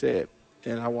that you said,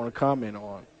 and I want to comment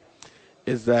on,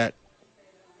 is that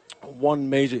one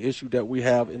major issue that we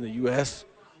have in the U.S.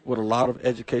 with a lot of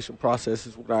education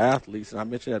processes with our athletes, and I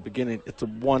mentioned at the beginning, it's a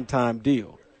one-time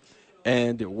deal.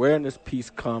 And the awareness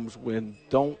piece comes when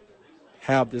don't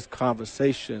have this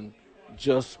conversation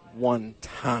just one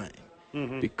time.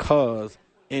 Mm-hmm. Because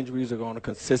injuries are going to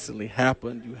consistently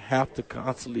happen. You have to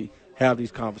constantly have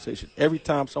these conversations. Every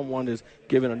time someone is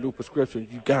given a new prescription,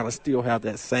 you got to still have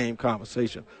that same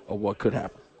conversation of what could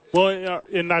happen. Well,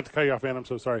 and not to cut you off, man, I'm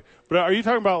so sorry. But are you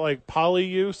talking about, like, poly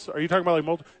use? Are you talking about, like,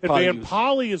 multiple? And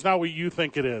poly is not what you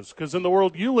think it is, because in the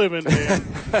world you live in, Dan,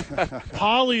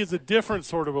 poly is a different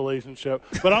sort of relationship.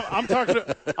 But I'm talking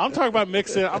about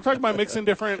mixing. I'm talking about mixing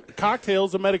different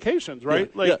cocktails and medications, right?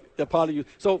 Yeah, poly use.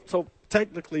 So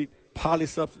technically,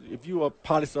 polysubstance. If you're a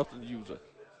polysubstance user,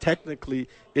 technically,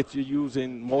 it's you're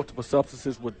using multiple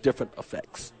substances with different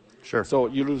effects. Sure. So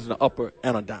you're losing an upper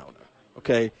and a downer.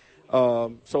 Okay.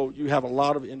 So you have a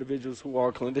lot of individuals who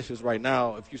are clinicians right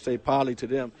now. If you say poly to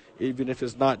them, even if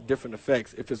it's not different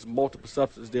effects, if it's multiple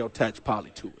substances, they'll attach poly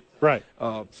to it. Right.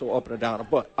 So up and down.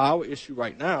 But our issue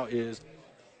right now is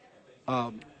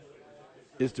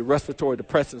the respiratory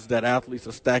depressants that athletes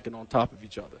are stacking on top of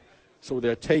each other. So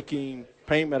they're taking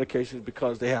pain medications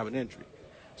because they have an injury.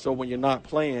 So when you're not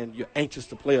playing, you're anxious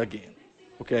to play again.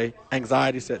 Okay.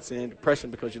 Anxiety sets in,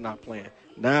 depression because you're not playing.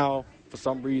 Now, for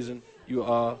some reason, you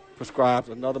are prescribed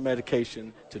another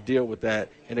medication to deal with that,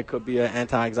 and it could be an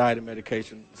anti-anxiety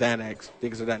medication, Xanax,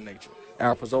 things of that nature,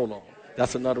 alprazolam.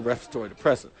 That's another respiratory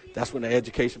depressant. That's when the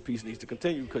education piece needs to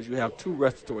continue, because you have two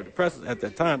respiratory depressants at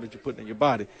that time that you're putting in your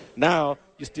body. Now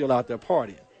you're still out there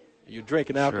partying. You're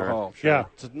drinking alcohol. Sure. Yeah.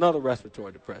 It's another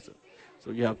respiratory depressant.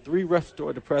 So you have three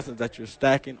respiratory depressants that you're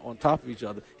stacking on top of each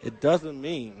other. It doesn't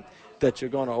mean that you're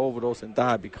going to overdose and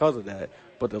die because of that.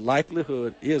 But the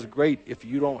likelihood is great if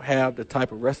you don't have the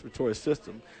type of respiratory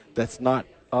system that's not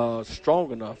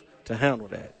strong enough to handle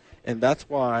that. And that's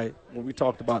why when we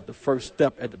talked about the first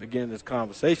step at the beginning of this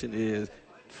conversation is,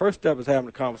 first step is having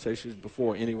the conversations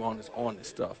before anyone is on this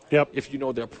stuff. Yep. If you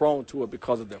know they're prone to it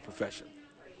because of their profession.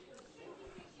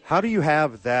 How do you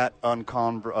have that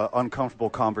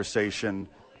uncomfortable conversation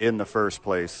in the first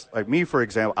place? Like me, for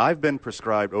example, I've been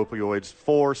prescribed opioids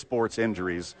for sports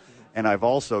injuries, and I've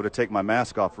also, to take my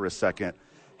mask off for a second,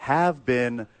 have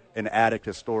been an addict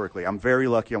historically. I'm very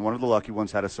lucky. I'm one of the lucky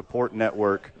ones, had a support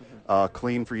network,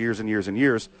 clean for years and years and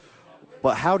years.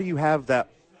 But how do you have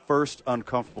that first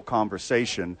uncomfortable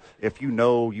conversation if you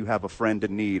know you have a friend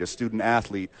in need, a student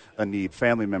athlete in need,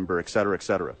 family member, et cetera, et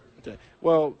cetera? Okay.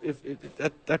 Well,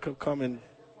 that could come in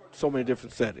so many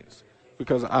different settings,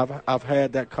 because I've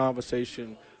had that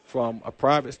conversation from a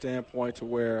private standpoint to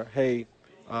where, hey,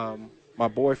 my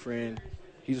boyfriend,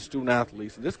 he's a student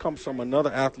athlete. So this comes from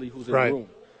another athlete who's in the room,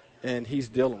 and he's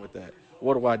dealing with that.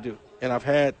 What do I do? And I've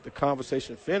had the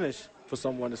conversation finish for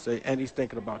someone to say, and he's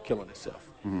thinking about killing himself.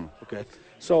 Mm-hmm. Okay.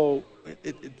 So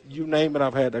you name it,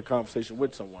 I've had that conversation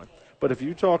with someone. But if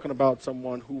you're talking about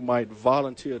someone who might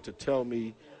volunteer to tell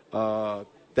me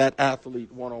that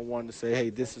athlete one-on-one to say, hey,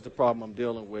 this is the problem I'm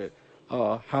dealing with,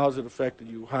 how's it affecting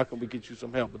you? How can we get you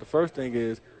some help? But the first thing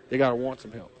is they got to want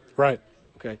some help. Right.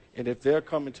 Okay. And if they're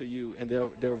coming to you and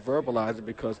they're verbalizing,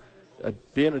 because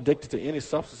being addicted to any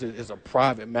substance is a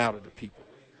private matter to people.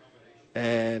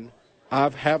 And I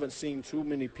haven't seen too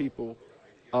many people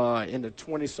in the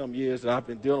 20-some years that I've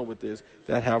been dealing with this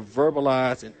that have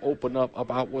verbalized and opened up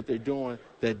about what they're doing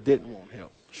that didn't want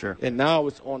help. Sure. And now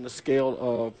it's on the scale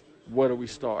of where do we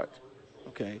start?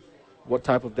 Okay. What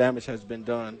type of damage has been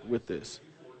done with this?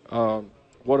 Who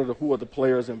are the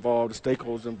players involved, the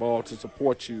stakeholders involved to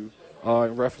support you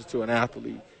in reference to an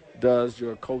athlete? Does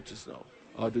your coaches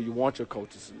know? Do you want your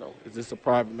coaches to know? Is this a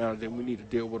private matter that we need to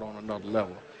deal with on another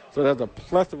level? So there's a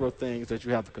plethora of things that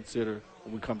you have to consider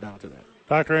when we come down to that.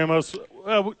 Dr. Amos,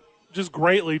 just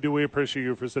greatly do we appreciate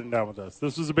you for sitting down with us.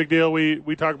 This is a big deal.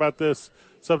 We talk about this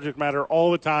subject matter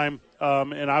all the time,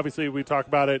 and obviously we talk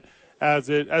about it as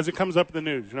it comes up in the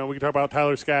news. You know, we can talk about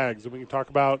Tyler Skaggs, and we can talk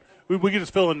about we can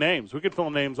just fill in names. We could fill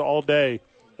in names all day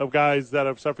of guys that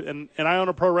have suffered. And I own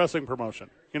a pro wrestling promotion,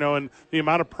 you know, and the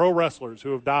amount of pro wrestlers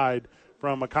who have died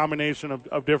from a combination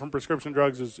of different prescription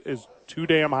drugs is too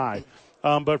damn high.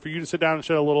 But for you to sit down and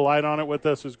shed a little light on it with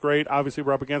us is great. Obviously,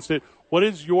 we're up against it. What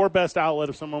is your best outlet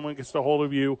if someone gets a hold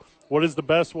of you? What is the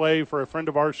best way for a friend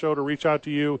of our show to reach out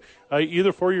to you,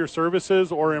 either for your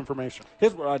services or information?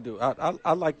 Here's what I do.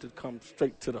 I like to come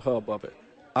straight to the hub of it.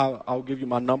 I'll give you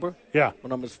my number. Yeah. My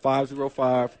number is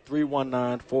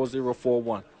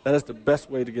 505-319-4041. That is the best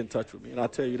way to get in touch with me. And I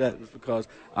tell you that is because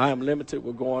I am limited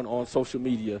with going on social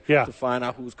media to find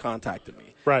out who's contacting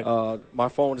me. Right. My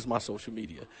phone is my social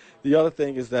media. The other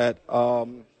thing is that our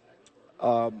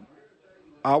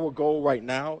goal right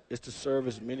now is to serve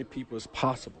as many people as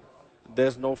possible.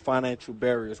 There's no financial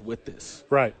barriers with this.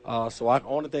 Right. So the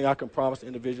only thing I can promise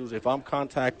individuals, if I'm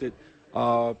contacted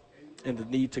in the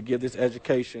need to give this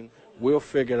education, we'll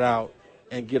figure it out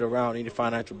and get around any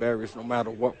financial barriers no matter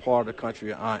what part of the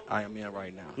country I am in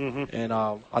right now. Mm-hmm. And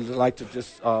I'd like to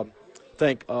just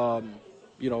thank the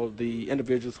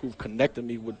individuals who've connected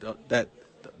me with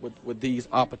with these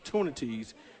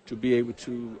opportunities to be able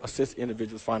to assist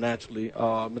individuals financially.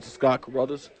 Mr. Scott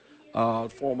Carruthers,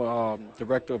 former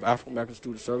director of African American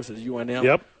Student Services at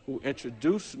UNM, who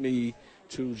introduced me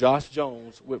to Josh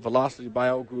Jones with Velocity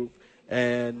Bio Group,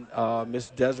 and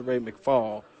Ms. Desiree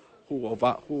McFall,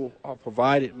 who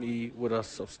provided me with a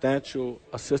substantial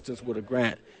assistance with a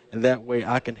grant, and that way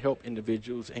I can help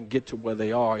individuals and get to where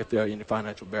they are if there are any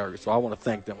financial barriers. So I want to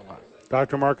thank them a lot.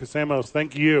 Dr. Marcus Amos,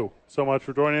 thank you so much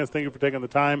for joining us. Thank you for taking the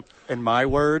time. In my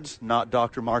words, not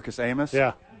Dr. Marcus Amos.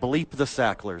 Yeah. Bleep the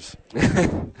Sacklers.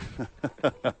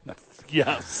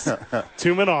 Yes.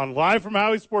 2 Men On, live from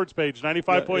Howie Sports Page,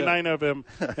 95.9 FM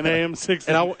and AM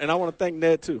 60. And I want to thank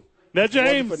Ned, too. Ned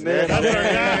James. Ned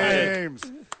James.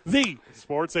 The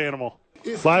sports animal.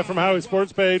 Live from Howie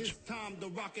Sports Page. I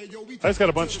just got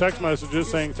a bunch of text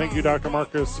messages saying thank you, Dr.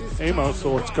 Marcus Amos,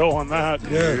 so let's go on that.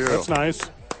 Yeah. That's nice.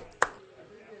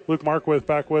 Luke Markwith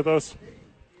back with us.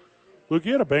 Luke,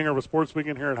 you had a banger of a sports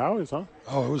weekend here at Howie's, huh?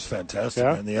 Oh, it was fantastic,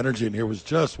 Yeah? man. The energy in here was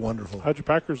just wonderful. How'd your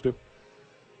Packers do?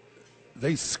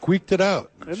 They squeaked it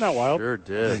out. Isn't that wild? Sure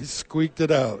did. They squeaked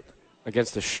it out.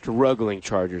 Against a struggling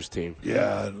Chargers team.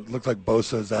 Yeah, it looked like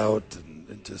Bosa's out, and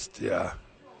it just, yeah.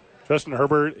 Justin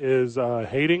Herbert is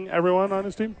hating everyone on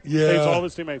his team. Yeah. Hates all of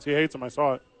his teammates. He hates them. I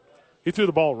saw it. He threw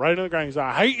the ball right in the ground. He's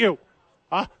like, I hate you.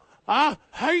 I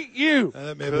hate you. And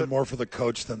that may have been more for the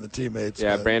coach than the teammates.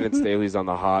 Yeah, but- Brandon Staley's on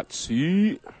the hot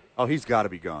seat. Oh, he's got to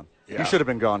be gone. Yeah. He should have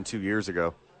been gone 2 years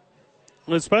ago.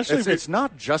 Especially It's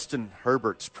not Justin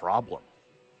Herbert's problem.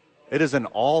 It is in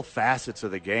all facets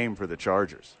of the game for the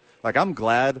Chargers. Like, I'm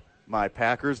glad my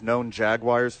Packers, known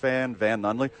Jaguars fan, Van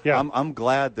Nunley, I'm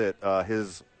glad that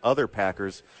his other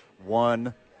Packers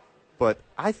won, but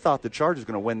I thought the Chargers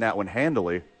were going to win that one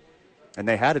handily, and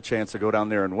they had a chance to go down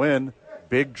there and win.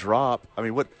 Big drop. I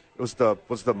mean, what was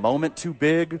the moment too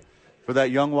big for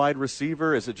that young wide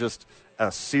receiver? Is it just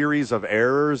a series of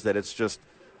errors that it's just,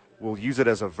 we'll use it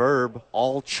as a verb,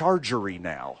 all Chargery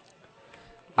now?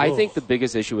 I think the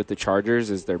biggest issue with the Chargers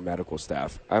is their medical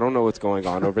staff. I don't know what's going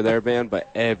on over there, man, but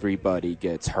everybody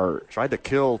gets hurt. Tried to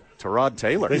kill Tyrod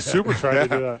Taylor. They super tried to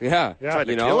do that. Yeah. Tried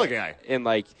to kill a guy. And,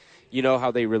 like, you know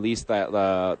how they released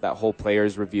that whole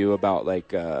players review about, like,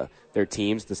 their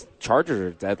teams? The Chargers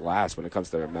are dead last when it comes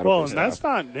to their medical staff. Well, and that's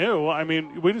not new. I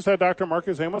mean, we just had Dr.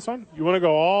 Marcus Amos on. You want to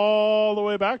go all the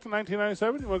way back to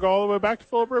 1997? You want to go all the way back to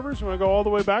Phillip Rivers? You want to go all the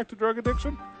way back to drug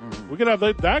addiction? Mm-hmm. We could have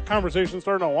that conversation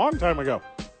started a long time ago.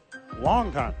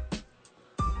 Long time.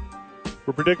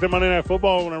 We're predicting Monday Night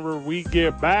Football whenever we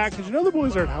get back. Because you know the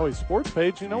boys are at Howie's Sports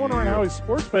Page. You know when we're on Howie's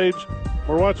Sports Page,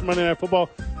 we're watching Monday Night Football.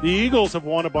 The Eagles have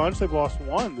won a bunch. They've lost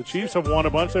one. The Chiefs have won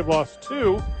a bunch. They've lost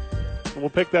two. And we'll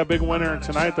pick that big winner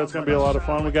tonight. That's going to be a lot of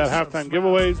fun. We got halftime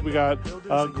giveaways. We got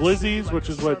glizzies, which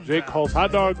is what Jake calls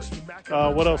hot dogs.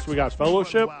 What else? We got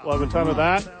fellowship. We'll have a ton of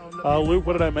that. Luke,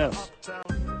 what did I miss?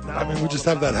 I mean, we just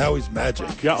have that Howie's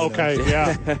magic. Yeah, okay,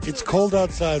 yeah. It's cold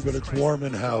outside, but it's warm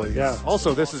in Howie's. Yeah.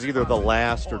 Also, this is either the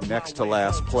last or next to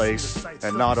last place,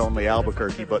 and not only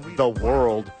Albuquerque, but the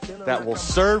world, that will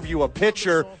serve you a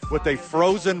pitcher with a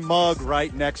frozen mug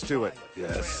right next to it.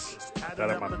 Yes.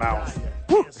 That in my mouth.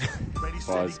 Woo!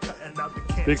 Pause.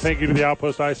 Big thank you to the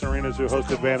Outpost Ice Arenas who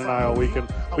hosted Van and I all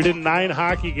weekend. We did 9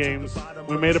 hockey games.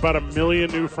 We made about 1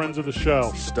 million new friends of the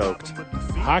show. Stoked.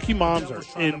 Hockey moms are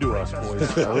into us,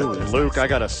 boys. Luke, I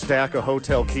got a stack of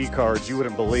hotel key cards you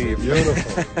wouldn't believe.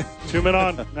 Beautiful. 2 Men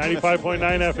On, 95.9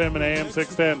 FM and AM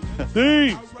 610.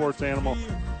 The Sports Animal.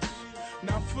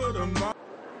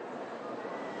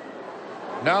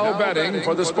 Now batting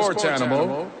for the Sports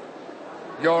Animal,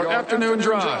 your afternoon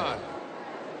drive.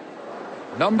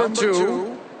 Number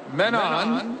 2, Men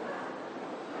On,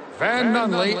 Van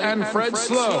Nunley and Fred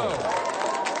Slow.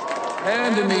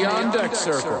 And in the on-deck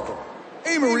circle,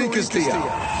 Amory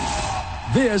Castillo.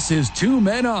 This is 2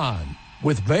 Men On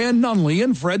with Van Nunley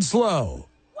and Fred Slow.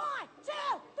 1, 2,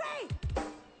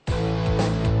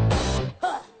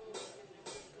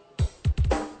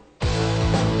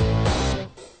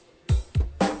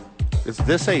 3. Is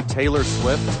this a Taylor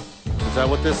Swift? Is that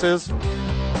what this is?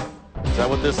 Is that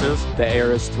what this is? The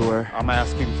Eras Tour. I'm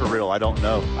asking for real. I don't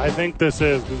know. I think this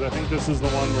is, because I think this is the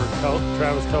one where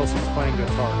Travis Kelce's playing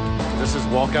guitar. This is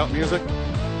walkout music?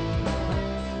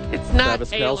 It's not Travis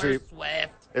Taylor Kelce.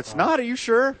 Swift. It's not. Are you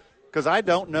sure? Because I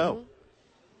don't know.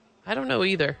 I don't know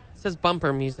either. It says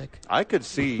bumper music. I could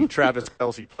see Travis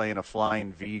Kelce playing a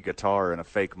flying V guitar and a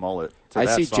fake mullet. I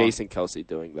see Jason Kelce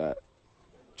doing that.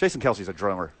 Jason Kelce's a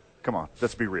drummer. Come on,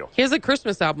 let's be real. He has a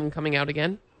Christmas album coming out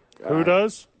again. Who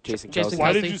does? Jason Jason Kelce. Why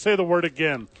Kelce. did you say the word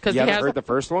again? Because You he haven't has. heard the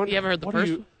first one? You haven't heard the What are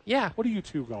first? you- Yeah. What are you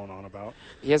two going on about?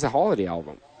 He has a holiday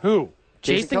album. Who?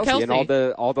 Jason Kelce and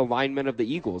Kelce. all the linemen of the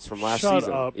Eagles from last Shut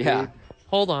season. up, Yeah. dude.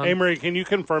 Hold on. Amory, can you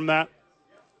confirm that?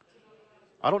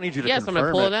 I don't need you to Yes, I'm confirm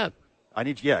going to pull it up. I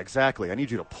need, yeah, exactly. I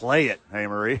need you to play it, hey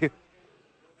Marie.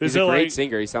 He's Is a it great like,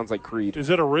 singer. He sounds like Creed. is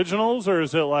it originals or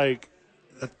is it like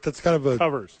That's kind of a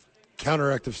covers?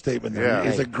 counteractive statement there. Yeah.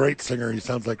 He's a great singer. He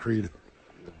sounds like Creed.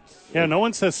 Yeah, no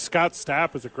one says Scott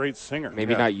Stapp is a great singer.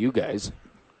 Maybe not you guys.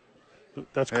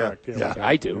 That's correct. Yeah, Yeah.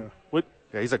 I do. What?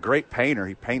 Yeah, he's a great painter.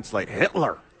 He paints like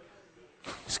Hitler.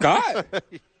 Scott?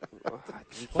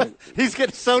 He's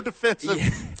getting so defensive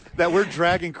that we're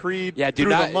dragging Creed Yeah, do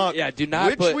through not- the muck. yeah, do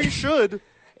not Which put- we should.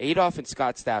 Adolf and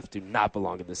Scott Staff do not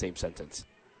belong in the same sentence.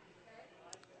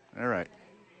 All right.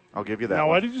 I'll give you that Now,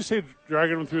 one. why did you say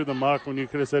dragging him through the muck when you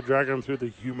could have said dragging him through the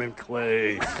human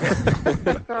clay?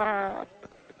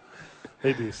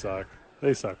 They do suck.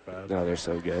 They suck bad. No, they're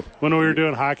so good. When we were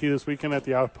doing hockey this weekend at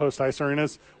the Outpost Ice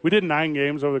Arenas, we did 9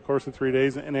 games over the course of 3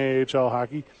 days in AHL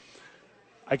hockey.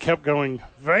 I kept going,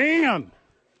 Van,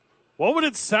 what would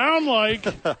it sound like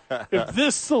if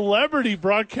this celebrity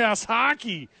broadcast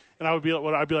hockey? And I'd be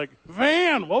like,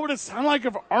 Van, what would it sound like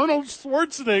if Arnold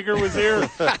Schwarzenegger was here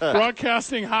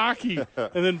broadcasting hockey?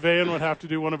 And then Van would have to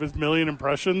do one of his million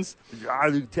impressions.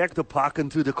 I take the puck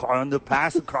into the corner,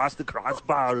 pass across the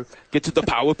crossbar. Get to the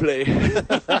power play.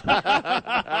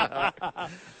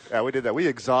 Yeah, we did that. We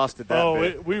exhausted that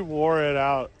bit. We wore it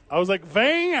out. I was like,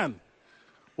 Van,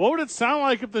 what would it sound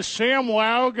like if the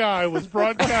ShamWow guy was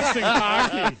broadcasting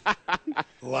hockey?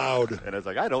 Loud. And it's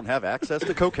like, I don't have access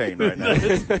to cocaine right now.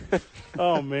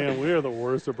 Oh, man, we are the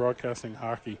worst at broadcasting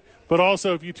hockey. But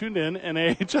also, if you tuned in,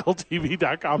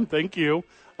 NAHLTV.com, thank you.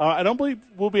 I don't believe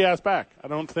we'll be asked back. I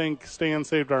don't think Stan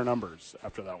saved our numbers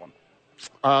after that one.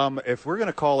 If we're going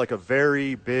to call like a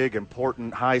very big,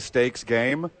 important, high-stakes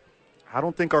game, I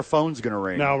don't think our phone's going to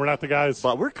ring. No, we're not the guys.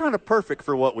 But we're kind of perfect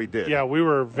for what we did. Yeah, we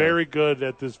were very good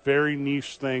at this very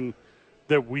niche thing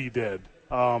that we did.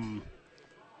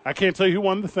 I can't tell you who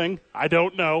won the thing. I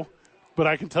don't know. But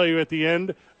I can tell you at the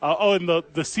end. And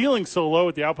the ceiling's so low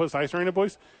at the Outpost Ice Arena,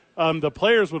 boys. The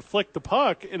players would flick the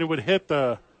puck, and it would hit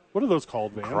the – what are those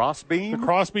called, Van? Cross beam? The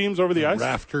cross beams over the ice.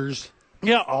 Rafters.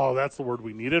 Yeah. Oh, that's the word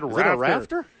we needed. Is it a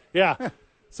rafter? Yeah.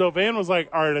 So Van was like,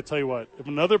 all right, I tell you what. If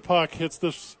another puck hits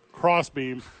this cross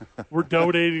beam, we're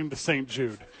donating to St.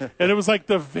 Jude. And it was like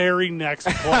the very next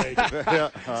play.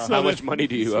 How much money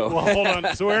do you owe? Well, hold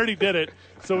on. So we already did it.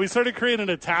 So we started creating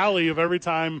a tally of every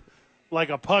time like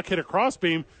a puck hit a cross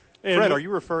beam. And Fred, are you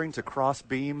referring to cross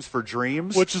beams for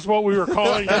dreams? which is what we were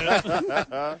calling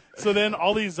it. So then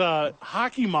all these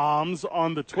hockey moms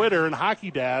on the Twitter and hockey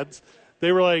dads,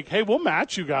 they were like, hey, we'll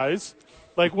match you guys.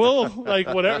 Like, we'll, like,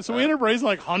 whatever. So we ended up raising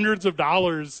like hundreds of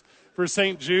dollars for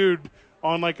St. Jude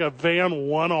on like a Van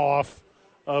one-off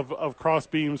of cross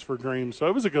beams for dreams. So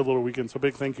it was a good little weekend. So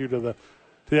big thank you to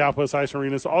the Outpost Ice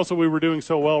Arenas. Also, we were doing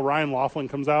so well. Ryan Laughlin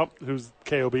comes out, who's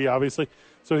KOB, obviously.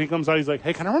 So he comes out. He's like,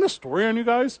 hey, can I run a story on you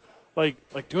guys? Like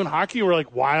doing hockey? We're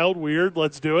like, wild, weird.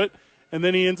 Let's do it. and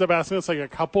then he ends up asking us like a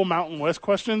couple Mountain West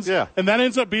questions. Yeah. And that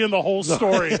ends up being the whole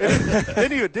story.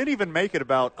 Didn't even make it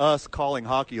about us calling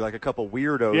hockey like a couple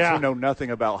weirdos who know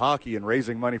nothing about hockey and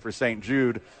raising money for St.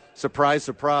 Jude. Surprise,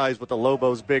 surprise, with the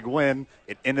Lobos' big win,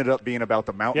 it ended up being about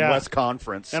the Mountain West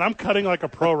Conference. And I'm cutting like a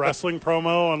pro wrestling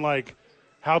promo on like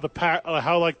how the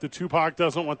Tupac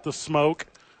doesn't want the smoke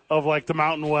of like the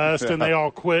Mountain West, and they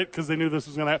all quit because they knew this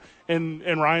was going to happen.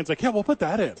 And Ryan's like, yeah, we'll put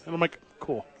that in. And I'm like,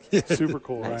 cool. Super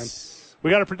cool, Ryan. We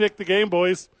got to predict the game,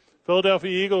 boys.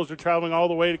 Philadelphia Eagles are traveling all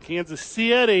the way to Kansas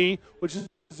City, which is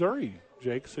Missouri,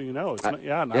 Jake, so you know. It's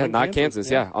not Kansas.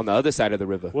 Yeah, on the other side of the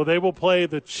river. Well, they will play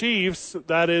the Chiefs.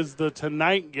 That is the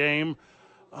tonight game.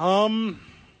 I mean,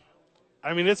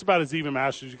 it's about as even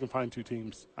match as you can find two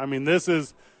teams. I mean, this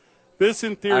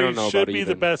in theory should be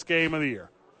the best game of the year.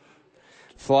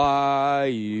 Fly,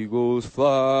 Eagles,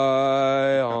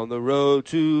 fly on the road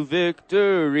to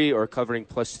victory, or covering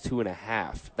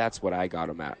 +2.5. That's what I got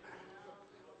them at.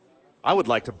 I would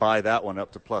like to buy that one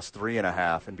up to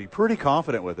 +3.5 and be pretty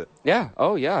confident with it. Yeah.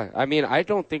 Oh, yeah. I mean, I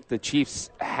don't think the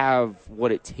Chiefs have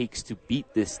what it takes to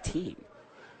beat this team.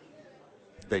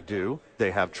 They do. They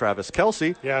have Travis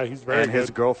Kelce. Yeah, he's very and good. his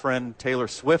girlfriend Taylor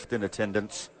Swift in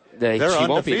attendance. They're undefeated.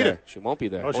 Won't be there. She won't be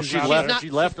there. Oh,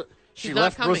 She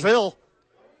left Brazil.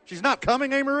 She's not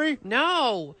coming, Marie?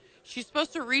 No. She's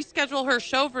supposed to reschedule her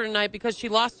show for tonight because she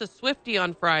lost a Swiftie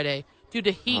on Friday due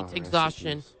to heat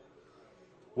exhaustion.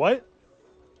 What?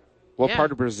 What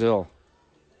part of Brazil?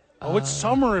 Oh, it's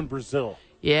summer in Brazil.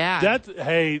 Yeah.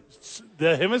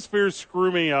 The hemispheres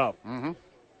screw me up. Mm-hmm.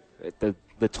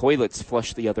 The toilets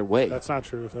flush the other way. That's not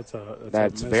true.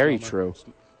 That's very true. It's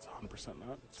 100%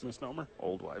 not. It's a misnomer.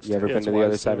 Old wives. You ever been to the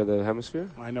other side of the hemisphere?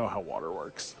 I know how water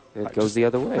works. It goes the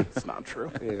other way. It's not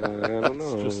true. Yeah, I don't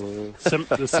know.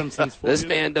 The Simpsons. This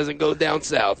man doesn't go down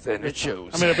south, and it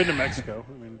shows. I mean, I've been to Mexico.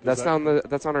 I mean, that's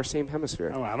on our same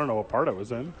hemisphere. I don't know what part I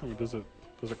was in. I mean, does it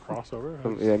cross over?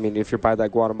 I mean, if you're by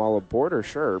that Guatemala border,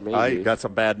 sure, maybe. I got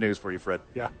some bad news for you, Fred.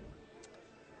 Yeah.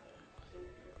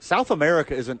 South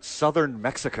America isn't southern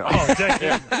Mexico. Oh,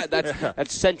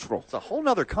 that's central. It's a whole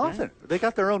other continent. They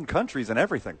got their own countries and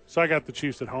everything. So I got the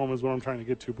Chiefs at home is what I'm trying to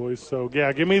get to, boys. So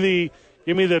yeah, give me the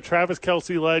Travis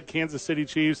Kelce led Kansas City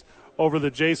Chiefs over the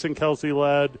Jason Kelce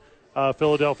led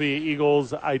Philadelphia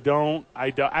Eagles. I don't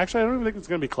even think it's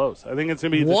going to be close. I think it's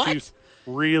going to be the Chiefs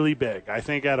really big. I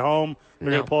think at home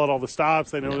they're going to pull out all the stops.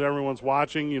 They know that everyone's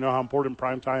watching. You know how important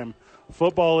primetime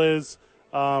football is.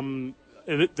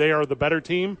 They are the better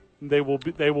team. They will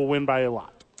win by a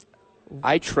lot.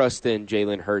 I trust in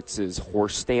Jalen Hurts'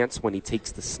 horse stance when he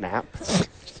takes the snap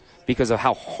because of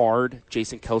how hard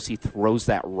Jason Kelce throws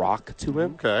that rock to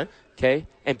him. Okay?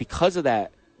 And because of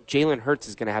that, Jalen Hurts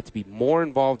is going to have to be more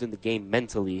involved in the game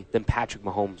mentally than Patrick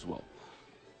Mahomes will.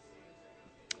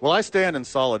 Well, I stand in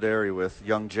solidarity with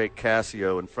young Jake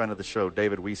Cassio and friend of the show,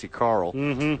 David Weesey Carl,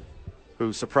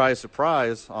 who, surprise,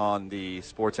 surprise, on the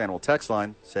Sports Animal text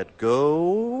line said,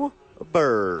 "Go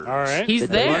Birds." All right. He's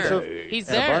there. He's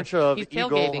there. A bunch of eagle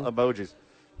emojis.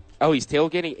 Oh, he's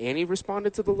tailgating and he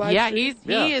responded to the live stream?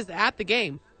 He is at the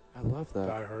game. I love that.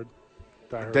 Die hard.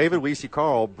 David Weesey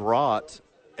Carl brought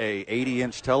a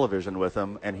 80-inch television with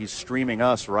him, and he's streaming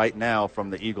us right now from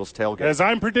the Eagles tailgate. As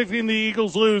I'm predicting the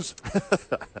Eagles lose.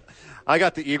 I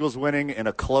got the Eagles winning in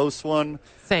a close one.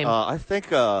 Same. I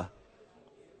think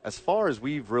as far as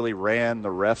we've really ran the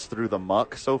refs through the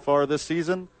muck so far this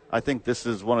season, I think this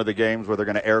is one of the games where they're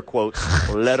going to air quotes,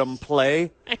 let them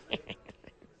play.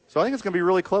 So I think it's going to be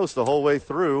really close the whole way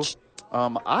through.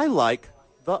 I like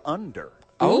the under.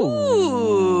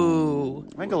 Oh,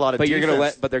 I think a lot of but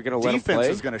defense, they're going to let them play. Defense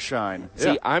is going to shine.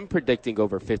 See, I'm predicting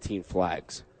over 15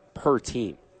 flags per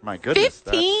team. My goodness,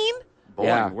 15?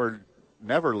 Boy, we're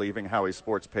never leaving Howie's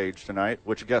sports page tonight.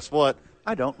 Which, guess what?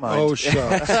 I don't mind. Oh,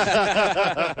 shucks.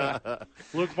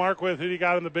 Luke Markwith, who do you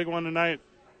got in the big one tonight?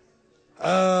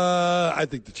 I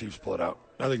think the Chiefs pull it out.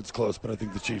 I think it's close, but I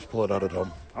think the Chiefs pull it out at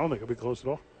home. I don't think it'll be close at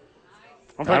all.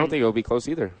 I don't think it'll be close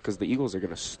either because the Eagles are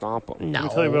going to stomp them. No, Let me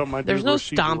tell you about my there's no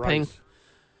stomping.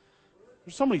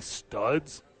 There's so many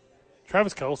studs.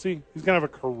 Travis Kelce, he's going to have a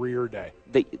career day.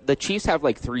 The Chiefs have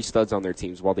like 3 studs on their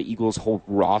teams while the Eagles' whole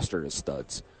roster is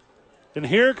studs. And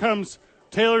here comes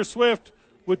Taylor Swift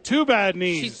with 2 bad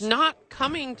knees. She's not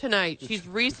coming tonight. She's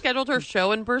rescheduled her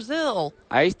show in Brazil.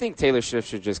 I think Taylor Swift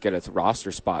should just get a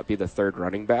roster spot, be the 3rd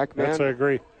running back, man. Yes, I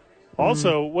agree.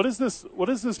 Also, what is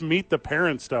this Meet the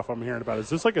Parents stuff I'm hearing about? Is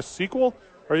this like a sequel?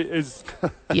 Or is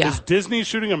Disney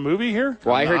shooting a movie here?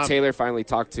 Well, I heard Taylor finally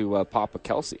talked to Papa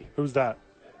Kelce. Who's that?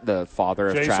 the father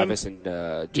of Jason? Travis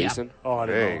and Jason. Oh, I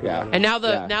didn't know. Yeah. And now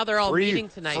they're all meeting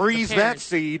tonight. Freeze the that parents.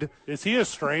 seed. Is he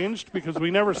estranged? Because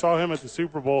we never saw him at the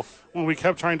Super Bowl when we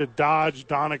kept trying to dodge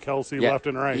Donna Kelsey left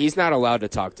and right. He's not allowed to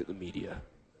talk to the media.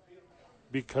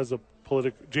 Because of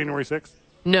January 6th?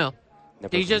 No.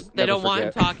 They Never don't want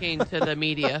him forget. talking to the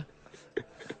media.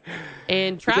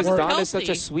 And Because Travis Don Kelce, is such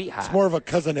a sweetheart. It's more of a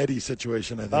Cousin Eddie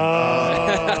situation, I think.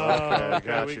 Okay,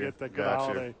 Got we you. get the good Got you.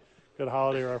 holiday. Good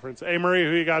holiday reference. Hey, Marie,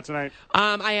 who you got tonight?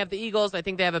 I have the Eagles. I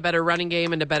think they have a better running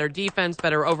game and a better defense,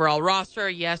 better overall roster.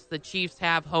 Yes, the Chiefs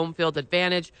have home field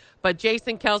advantage, but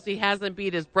Jason Kelce hasn't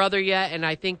beat his brother yet, and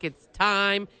I think it's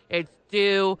time. It's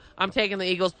due. I'm taking the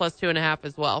Eagles plus 2.5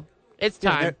 as well. It's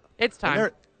time. It's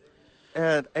time.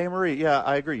 And Marie, yeah,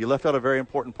 I agree. You left out a very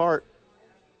important part.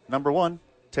 Number one,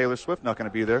 Taylor Swift not going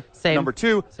to be there. Same. Number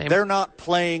two, Same. they're not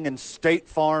playing in State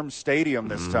Farm Stadium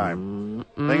this time.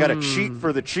 They got to cheat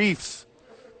for the Chiefs.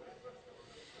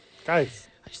 Guys,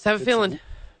 I just have a feeling.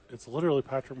 it's literally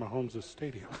Patrick Mahomes'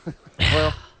 stadium.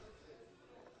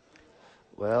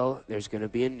 Well, there's going to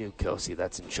be a new Kelsey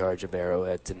that's in charge of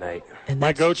Arrowhead tonight. And My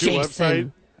that's go-to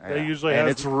Jason. website that usually And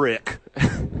has it's Rick.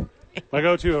 my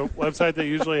go-to website that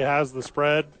usually has the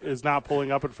spread is not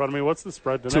pulling up in front of me. What's the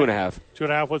spread tonight? 2.5.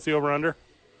 2.5. What's the over/under?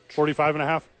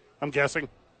 45.5. I'm guessing.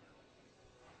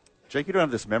 Jake, you don't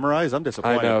have this memorized? I'm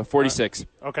disappointed. I know, 46.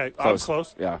 Okay, I'm Close.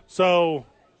 close. Yeah. So,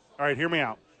 all right, hear me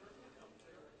out.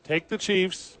 Take the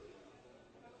Chiefs.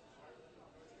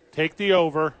 Take the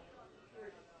over.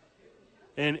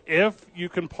 And if you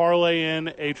can parlay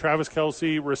in a Travis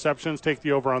Kelce receptions, take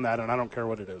the over on that, and I don't care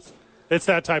what it is. It's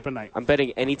that type of night. I'm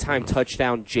betting anytime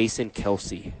touchdown Jason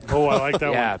Kelsey. Oh, I like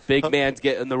that Yeah, one. big man's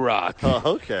getting the rock. Oh,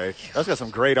 okay. That's got some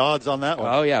great odds on that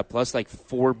one. Oh, yeah, plus like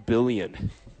 $4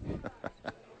 billion.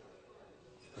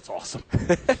 That's awesome.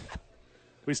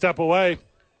 We step away.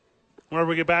 Whenever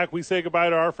we get back, we say goodbye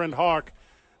to our friend Hawk.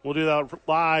 We'll do that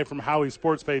live from Howie's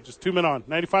Sports Page. Just 2 men on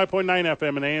 95.9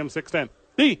 FM and AM 610.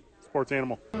 The Sports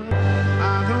Animal.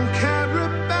 I don't care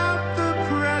about the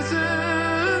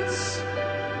presents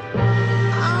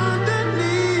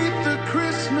underneath the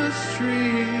Christmas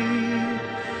tree.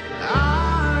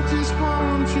 I just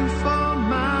want you for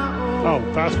my own. Oh,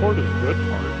 fast forward to the good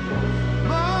part.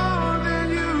 More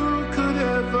than you could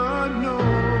ever know.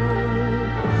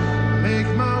 Make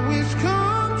my wish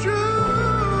come true.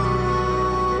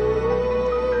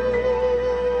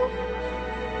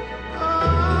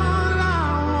 All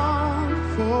I want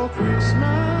for Christmas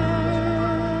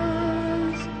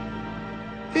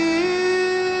is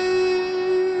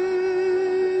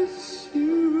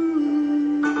you.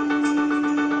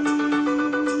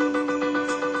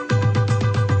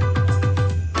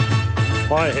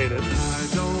 Well, I hate it.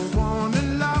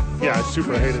 Yeah, I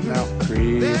super hate it now.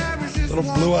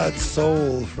 Little blue-eyed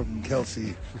soul from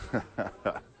Kelsey.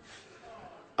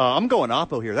 I'm going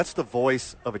Oppo here. That's the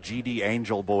voice of a GD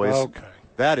Angel, boys. Okay.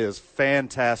 That is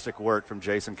fantastic work from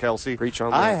Jason Kelsey. Preach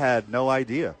on I that. had no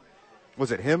idea.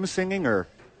 Was it him singing or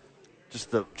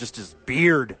just his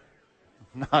beard?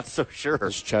 Not so sure.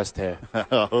 His chest hair.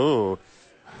 Oh.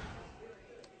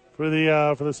 For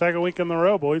the second week in the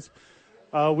row, boys,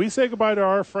 we say goodbye to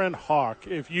our friend Hawk.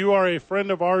 If you are a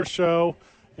friend of our show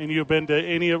and you've been to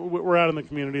any of, we're out in the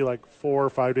community like 4 or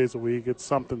 5 days a week. It's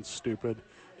something stupid,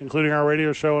 including our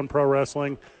radio show and pro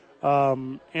wrestling.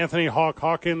 Anthony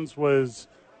Hawkins was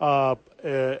an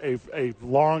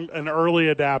early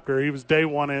adapter. He was day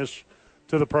one-ish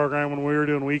to the program when we were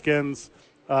doing weekends.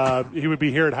 He would be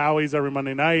here at Howie's every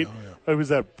Monday night. He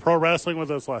was at pro wrestling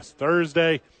with us last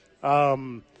Thursday. A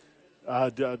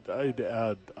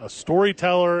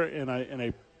storyteller and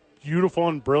a beautiful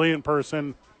and brilliant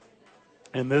person.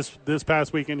 And this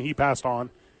past weekend, he passed on.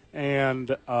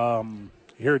 And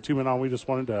here at 2 Men On, we just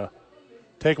wanted to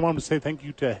take a moment to say thank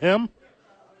you to him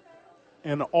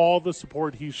and all the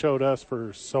support he showed us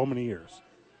for so many years.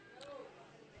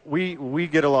 We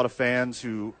get a lot of fans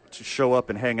who to show up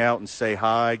and hang out and say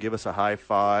hi, give us a high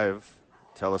five,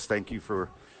 tell us thank you for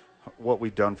what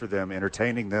we've done for them,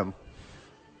 entertaining them.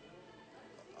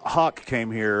 Hawk came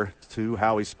here to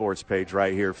Howie's Sports Page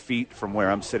right here, feet from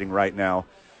where I'm sitting right now,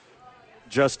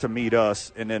 just to meet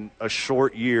us, and in a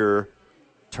short year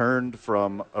turned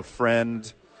from a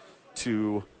friend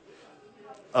to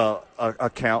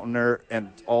a counter and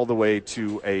all the way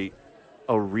to a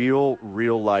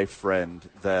real life friend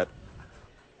that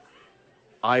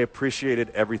I appreciated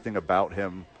everything about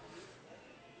him.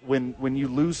 When you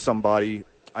lose somebody,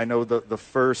 I know the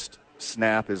first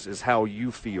snap is how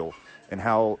you feel and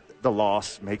how the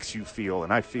loss makes you feel.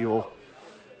 And I feel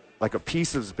like a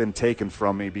piece has been taken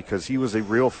from me because he was a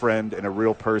real friend and a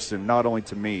real person, not only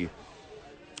to me,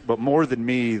 but more than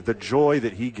me, the joy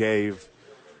that he gave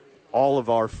all of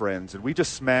our friends. And we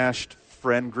just smashed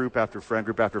friend group after friend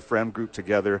group after friend group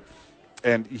together.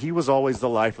 And he was always the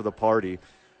life of the party.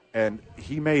 And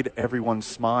he made everyone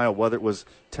smile, whether it was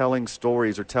telling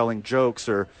stories or telling jokes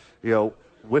or,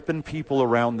 whipping people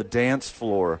around the dance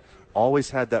floor. Always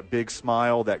had that big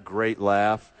smile, that great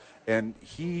laugh. And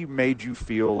he made you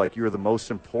feel like you were the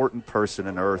most important person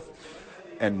on earth.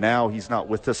 And now he's not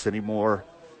with us anymore.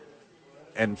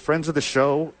 And friends of the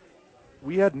show,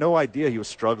 we had no idea he was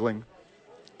struggling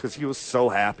because he was so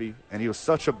happy and he was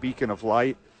such a beacon of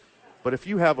light. But if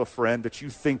you have a friend that you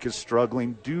think is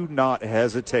struggling, do not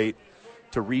hesitate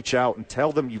to reach out and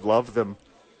tell them you love them,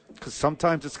 because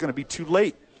sometimes it's going to be too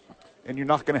late and you're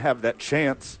not going to have that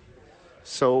chance.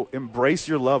 So embrace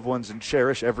your loved ones and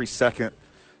cherish every second,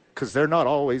 because they're not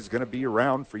always going to be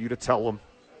around for you to tell them.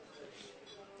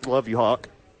 Love you, Hawk.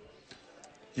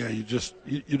 Yeah,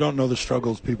 you don't know the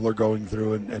struggles people are going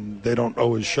through, and they don't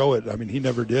always show it. I mean, he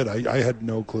never did. I had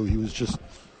no clue. He was just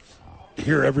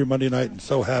here every Monday night and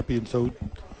so happy, and so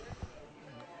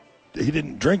he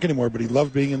didn't drink anymore, but he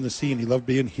loved being in the scene. He loved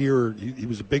being here. He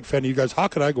was a big fan of you guys.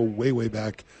 Hawk and I go way, way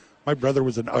back. My brother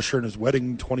was an usher in his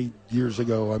wedding 20 years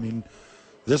ago. I mean,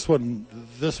 this one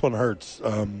hurts.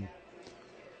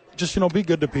 Just, be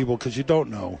good to people, because you don't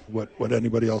know what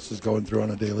anybody else is going through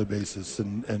on a daily basis.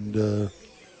 And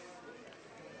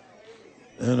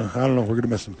I don't know, we're going to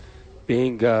miss him.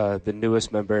 Being the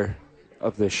newest member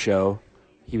of this show,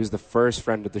 he was the first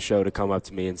friend of the show to come up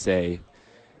to me and say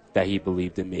that he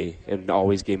believed in me, and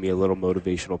always gave me a little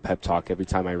motivational pep talk every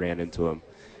time I ran into him.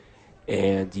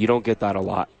 And you don't get that a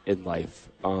lot in life.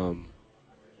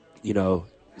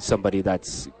 Somebody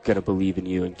that's going to believe in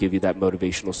you and give you that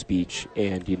motivational speech.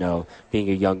 And, being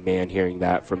a young man, hearing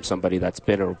that from somebody that's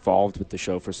been involved with the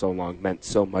show for so long meant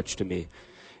so much to me.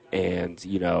 And,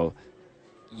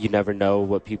 you never know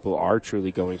what people are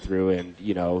truly going through. And,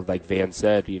 like Van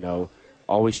said,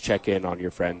 always check in on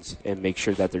your friends and make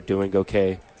sure that they're doing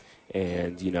okay.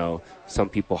 And, some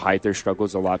people hide their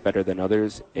struggles a lot better than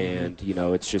others. And,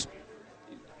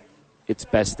 it's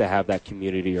best to have that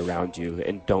community around you,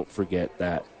 and don't forget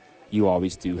that you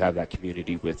always do have that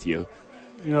community with you.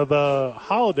 The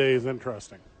holiday is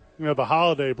interesting. The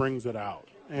holiday brings it out.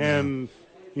 And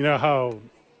how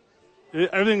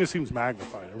everything just seems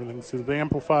magnified. Everything seems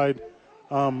amplified.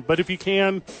 But if you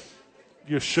can,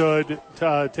 you should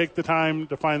take the time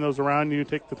to find those around you.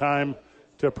 Take the time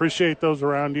to appreciate those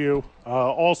around you.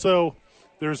 Also,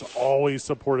 there's always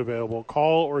support available.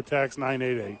 Call or text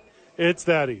 988. It's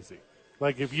that easy.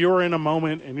 Like, if you're in a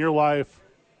moment in your life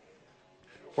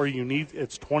where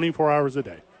it's 24 hours a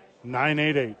day,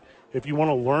 988. If you want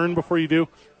to learn before you do,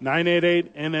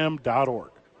 988nm.org.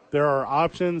 There are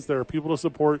options, there are people to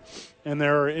support, and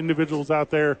there are individuals out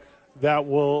there that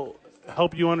will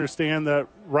help you understand that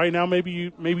right now maybe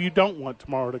you don't want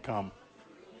tomorrow to come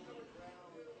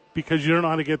because you don't know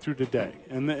how to get through today,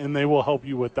 and they will help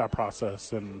you with that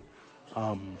process, and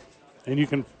you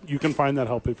can find that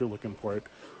help if you're looking for it.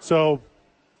 So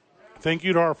thank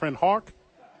you to our friend Hawk.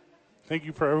 Thank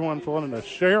you for everyone for letting us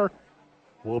share.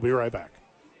 We'll be right back.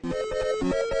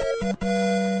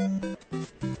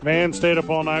 Man stayed up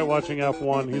all night watching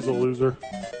F1. He's a loser.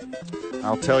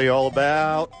 I'll tell you all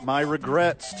about my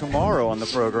regrets tomorrow on the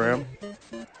program.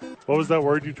 What was that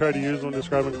word you tried to use when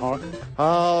describing Hawk?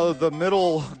 The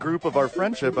middle group of our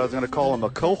friendship, I was going to call him a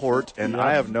cohort, and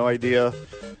I have no idea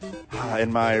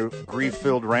in my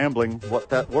grief-filled rambling what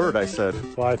that word I said.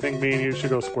 Well, I think me and you should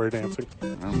go square dancing.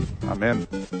 I'm in.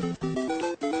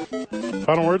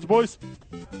 Final words, boys?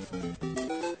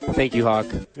 Thank you, Hawk.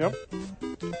 Yep.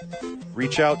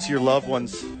 Reach out to your loved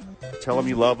ones. Tell them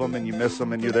you love them and you miss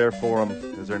them and you're there for them,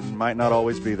 because they might not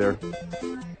always be there.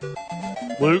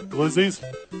 Luke, Glizzies?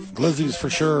 Glizzies for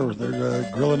sure. They're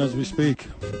grilling as we speak.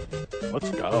 Let's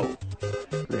go.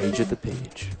 Rage at the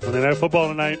page. Monday Night Football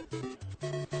tonight.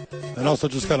 And also,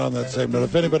 just kind of on that same note,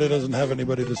 if anybody doesn't have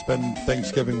anybody to spend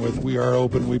Thanksgiving with, we are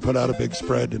open. We put out a big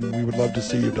spread, and we would love to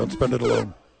see you. Don't spend it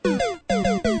alone.